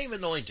as the same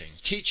anointing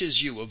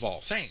teaches you of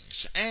all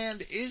things,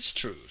 and is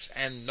truth,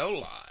 and no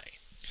lie,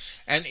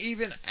 and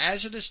even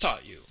as it has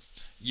taught you,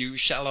 you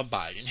shall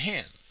abide in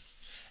him.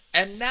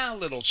 And now,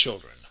 little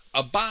children,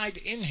 abide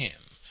in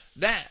him,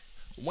 that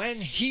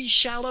when he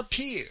shall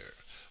appear,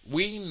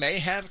 we may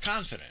have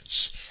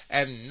confidence,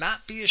 and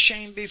not be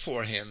ashamed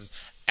before him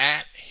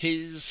at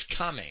his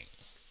coming.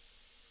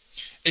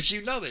 If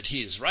you know that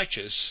he is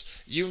righteous,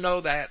 you know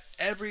that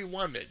every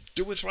one that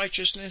doeth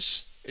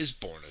righteousness is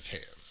born of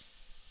him."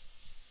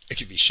 It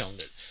can be shown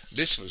that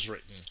this was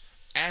written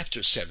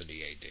after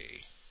 70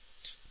 AD,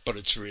 but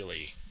it's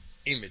really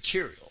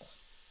immaterial,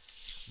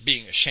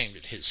 being ashamed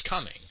at his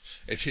coming,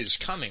 if his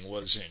coming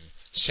was in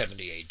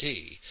 70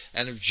 AD,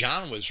 and if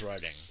John was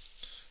writing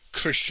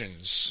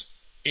Christians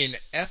in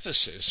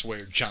Ephesus,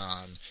 where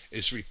John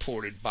is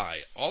reported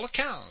by all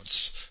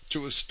accounts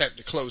to have spent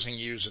the closing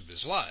years of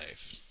his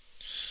life.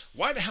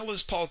 Why the hell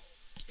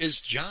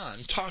is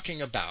John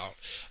talking about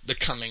the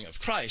coming of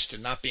Christ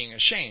and not being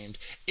ashamed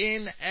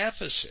in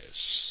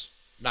Ephesus,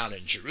 not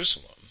in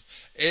Jerusalem,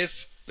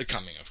 if the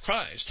coming of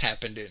Christ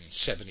happened in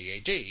 70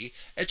 AD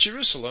at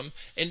Jerusalem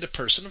in the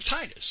person of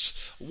Titus?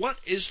 What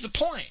is the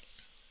point?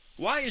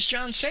 Why is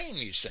John saying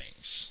these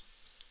things?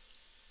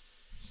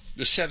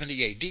 The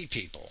 70 AD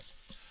people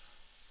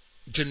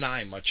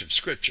deny much of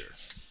Scripture.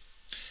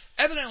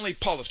 Evidently,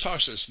 Paul of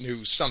Tarsus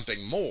knew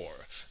something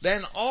more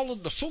than all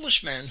of the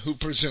foolish men who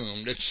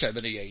presumed that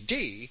 70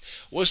 AD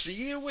was the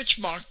year which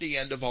marked the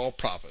end of all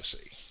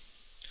prophecy.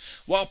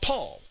 While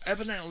Paul,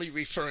 evidently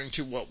referring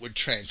to what would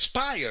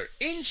transpire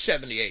in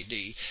 70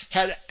 AD,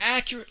 had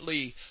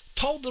accurately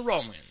told the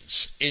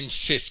Romans in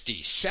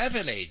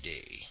 57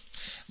 AD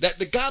that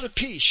the God of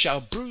peace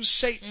shall bruise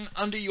Satan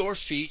under your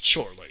feet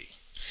shortly.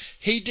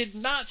 He did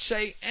not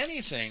say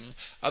anything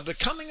of the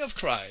coming of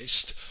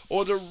Christ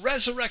or the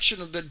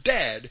resurrection of the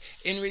dead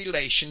in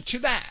relation to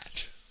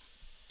that.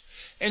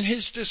 In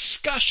his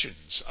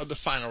discussions of the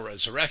final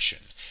resurrection,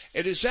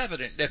 it is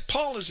evident that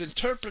Paul is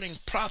interpreting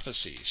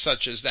prophecies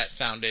such as that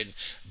found in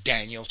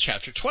Daniel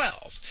chapter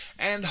 12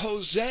 and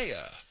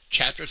Hosea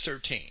chapter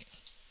 13.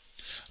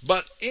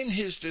 But in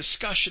his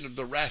discussion of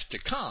the wrath to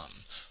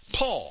come,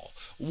 Paul,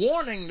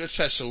 warning the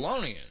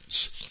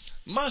Thessalonians,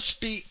 must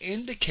be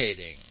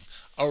indicating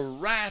a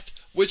wrath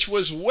which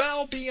was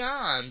well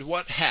beyond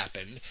what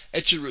happened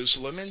at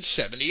Jerusalem in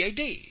 70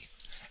 A.D.,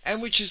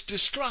 and which is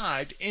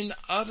described in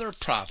other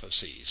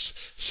prophecies,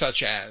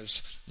 such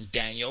as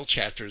Daniel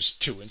chapters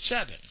 2 and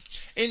 7,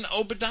 in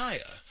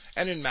Obadiah,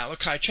 and in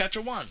Malachi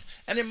chapter 1,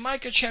 and in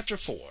Micah chapter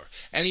 4,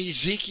 and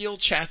Ezekiel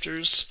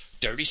chapters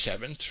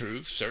 37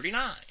 through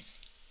 39.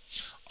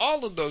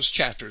 All of those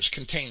chapters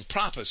contain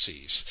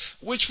prophecies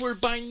which were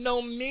by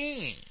no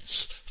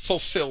means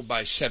fulfilled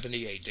by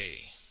 70 A.D.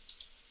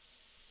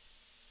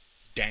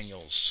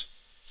 Daniel's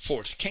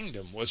fourth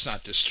kingdom was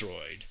not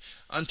destroyed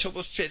until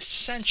the 5th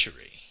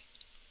century.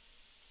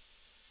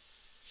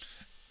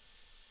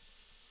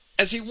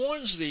 As he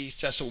warns the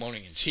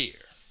Thessalonians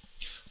here,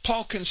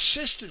 Paul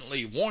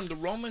consistently warned the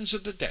Romans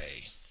of the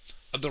day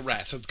of the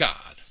wrath of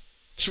God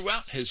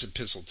throughout his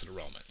epistle to the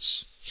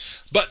Romans,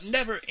 but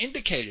never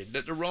indicated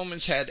that the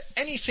Romans had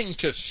anything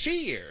to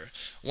fear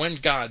when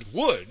God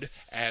would,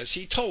 as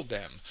he told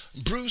them,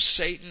 bruise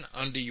Satan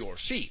under your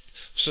feet.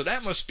 So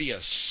that must be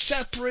a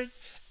separate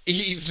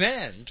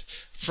event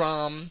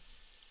from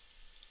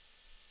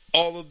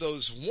all of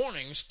those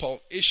warnings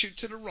Paul issued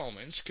to the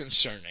Romans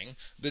concerning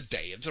the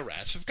day of the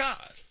wrath of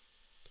God.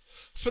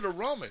 For the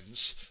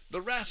Romans,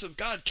 the wrath of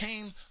God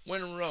came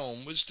when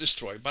Rome was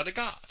destroyed by the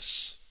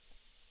Goths.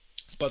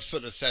 But for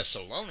the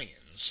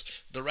Thessalonians,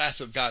 the wrath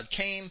of God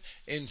came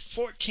in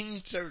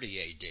 1430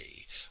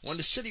 A.D., when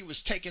the city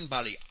was taken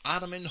by the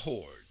Ottoman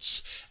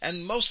hordes,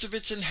 and most of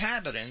its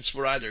inhabitants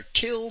were either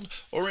killed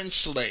or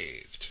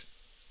enslaved.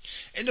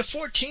 In the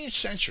 14th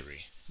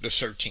century, the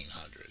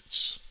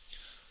 1300s,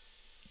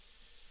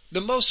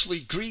 the mostly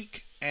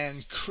Greek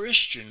and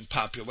Christian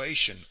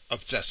population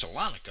of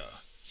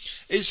Thessalonica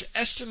is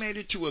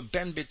estimated to have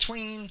been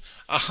between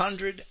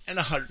 100 and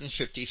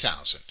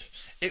 150,000.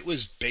 It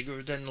was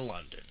bigger than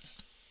London.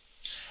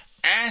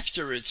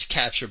 After its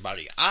capture by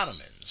the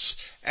Ottomans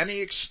and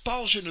the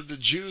expulsion of the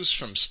Jews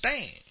from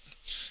Spain,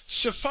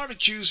 Sephardic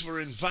Jews were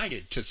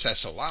invited to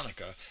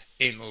Thessalonica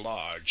in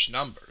large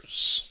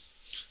numbers.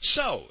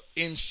 So,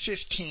 in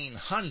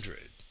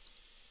 1500,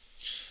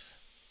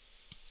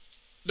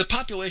 the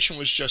population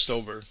was just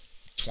over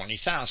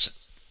 20,000.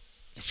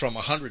 From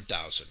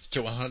 100,000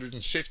 to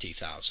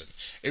 150,000,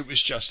 it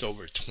was just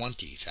over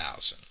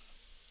 20,000.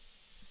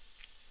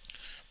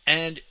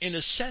 And in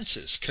a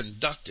census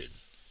conducted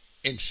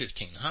in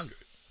 1500,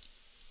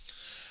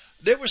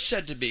 there were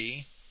said to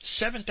be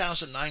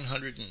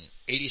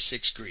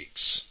 7,986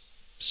 Greeks,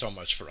 so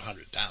much for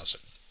 100,000,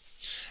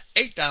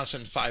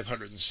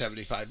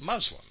 8,575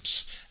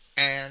 Muslims,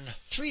 and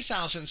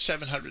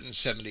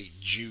 3,770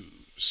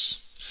 Jews.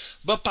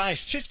 But by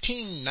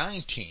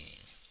 1519,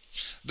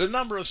 the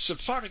number of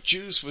Sephardic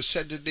Jews was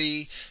said to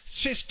be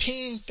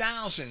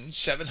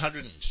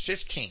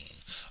 15,715,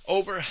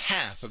 over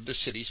half of the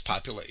city's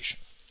population.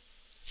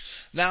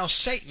 Now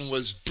Satan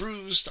was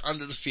bruised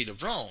under the feet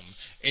of Rome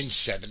in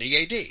 70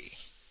 A.D.,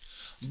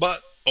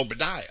 but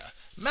Obadiah,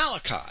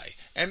 Malachi,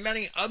 and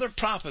many other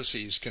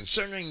prophecies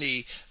concerning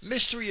the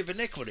mystery of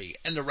iniquity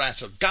and the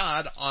wrath of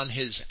God on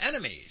his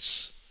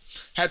enemies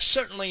have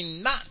certainly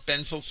not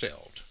been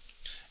fulfilled.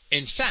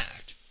 In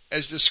fact,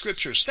 as the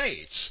scripture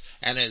states,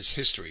 and as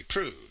history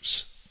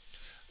proves,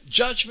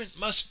 judgment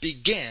must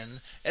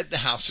begin at the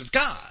house of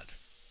God,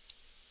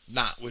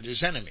 not with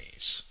his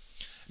enemies,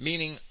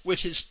 meaning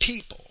with his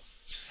people,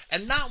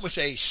 and not with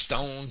a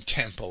stone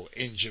temple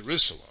in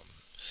Jerusalem.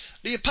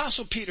 The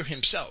Apostle Peter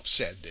himself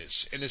said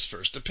this in his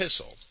first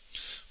epistle.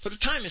 For the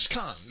time has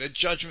come that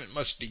judgment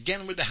must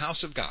begin with the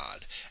house of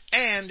God,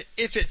 and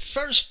if it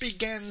first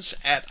begins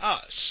at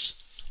us,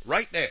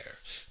 right there,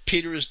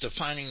 Peter is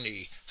defining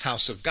the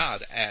house of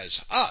God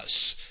as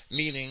us,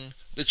 meaning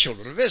the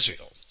children of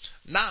Israel,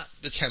 not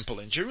the temple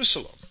in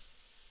Jerusalem.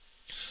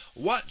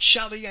 What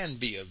shall the end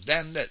be of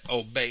them that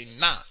obey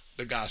not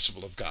the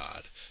gospel of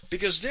God?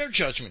 Because their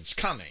judgment's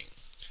coming,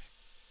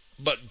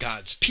 but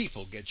God's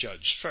people get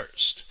judged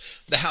first.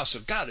 The house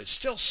of God is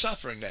still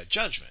suffering that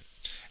judgment,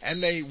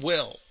 and they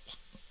will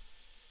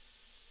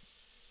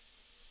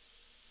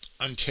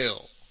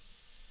until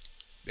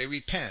they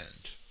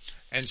repent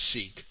and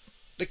seek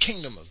the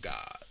kingdom of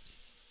God.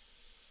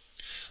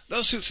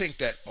 Those who think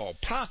that all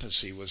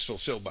prophecy was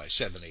fulfilled by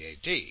 70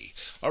 A.D.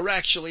 are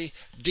actually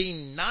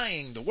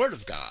denying the Word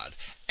of God,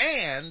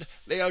 and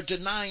they are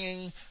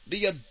denying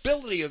the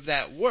ability of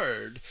that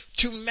Word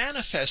to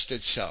manifest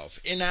itself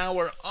in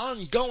our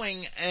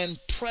ongoing and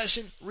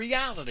present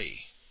reality.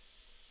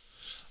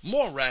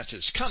 More wrath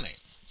is coming,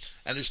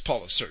 And as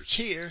Paul asserts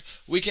here,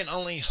 we can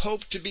only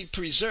hope to be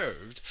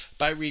preserved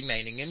by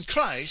remaining in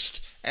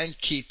Christ and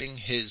keeping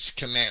his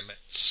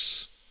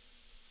commandments.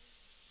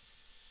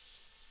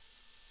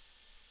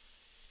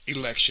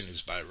 Election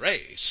is by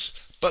race,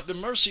 but the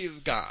mercy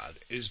of God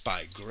is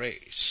by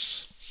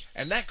grace.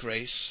 And that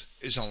grace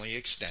is only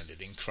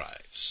extended in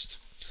Christ.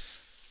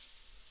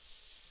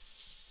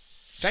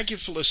 Thank you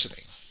for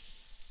listening.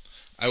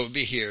 I will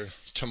be here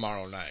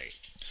tomorrow night.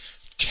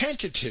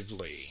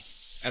 Tentatively,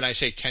 and I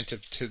say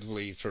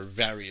tentatively for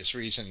various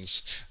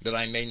reasons that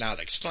I may not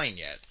explain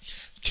yet,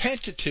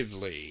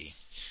 tentatively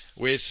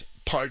with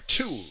part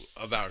 2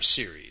 of our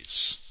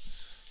series,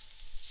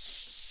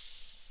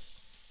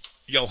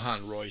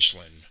 Johann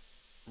Reuchlin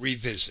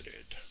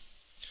Revisited.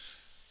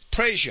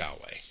 Praise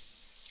Yahweh,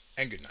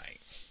 and good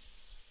night.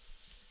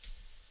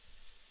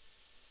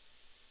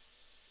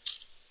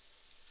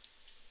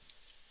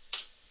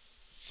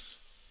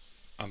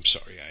 I'm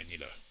sorry, I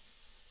need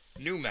a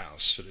new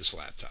mouse for this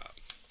laptop.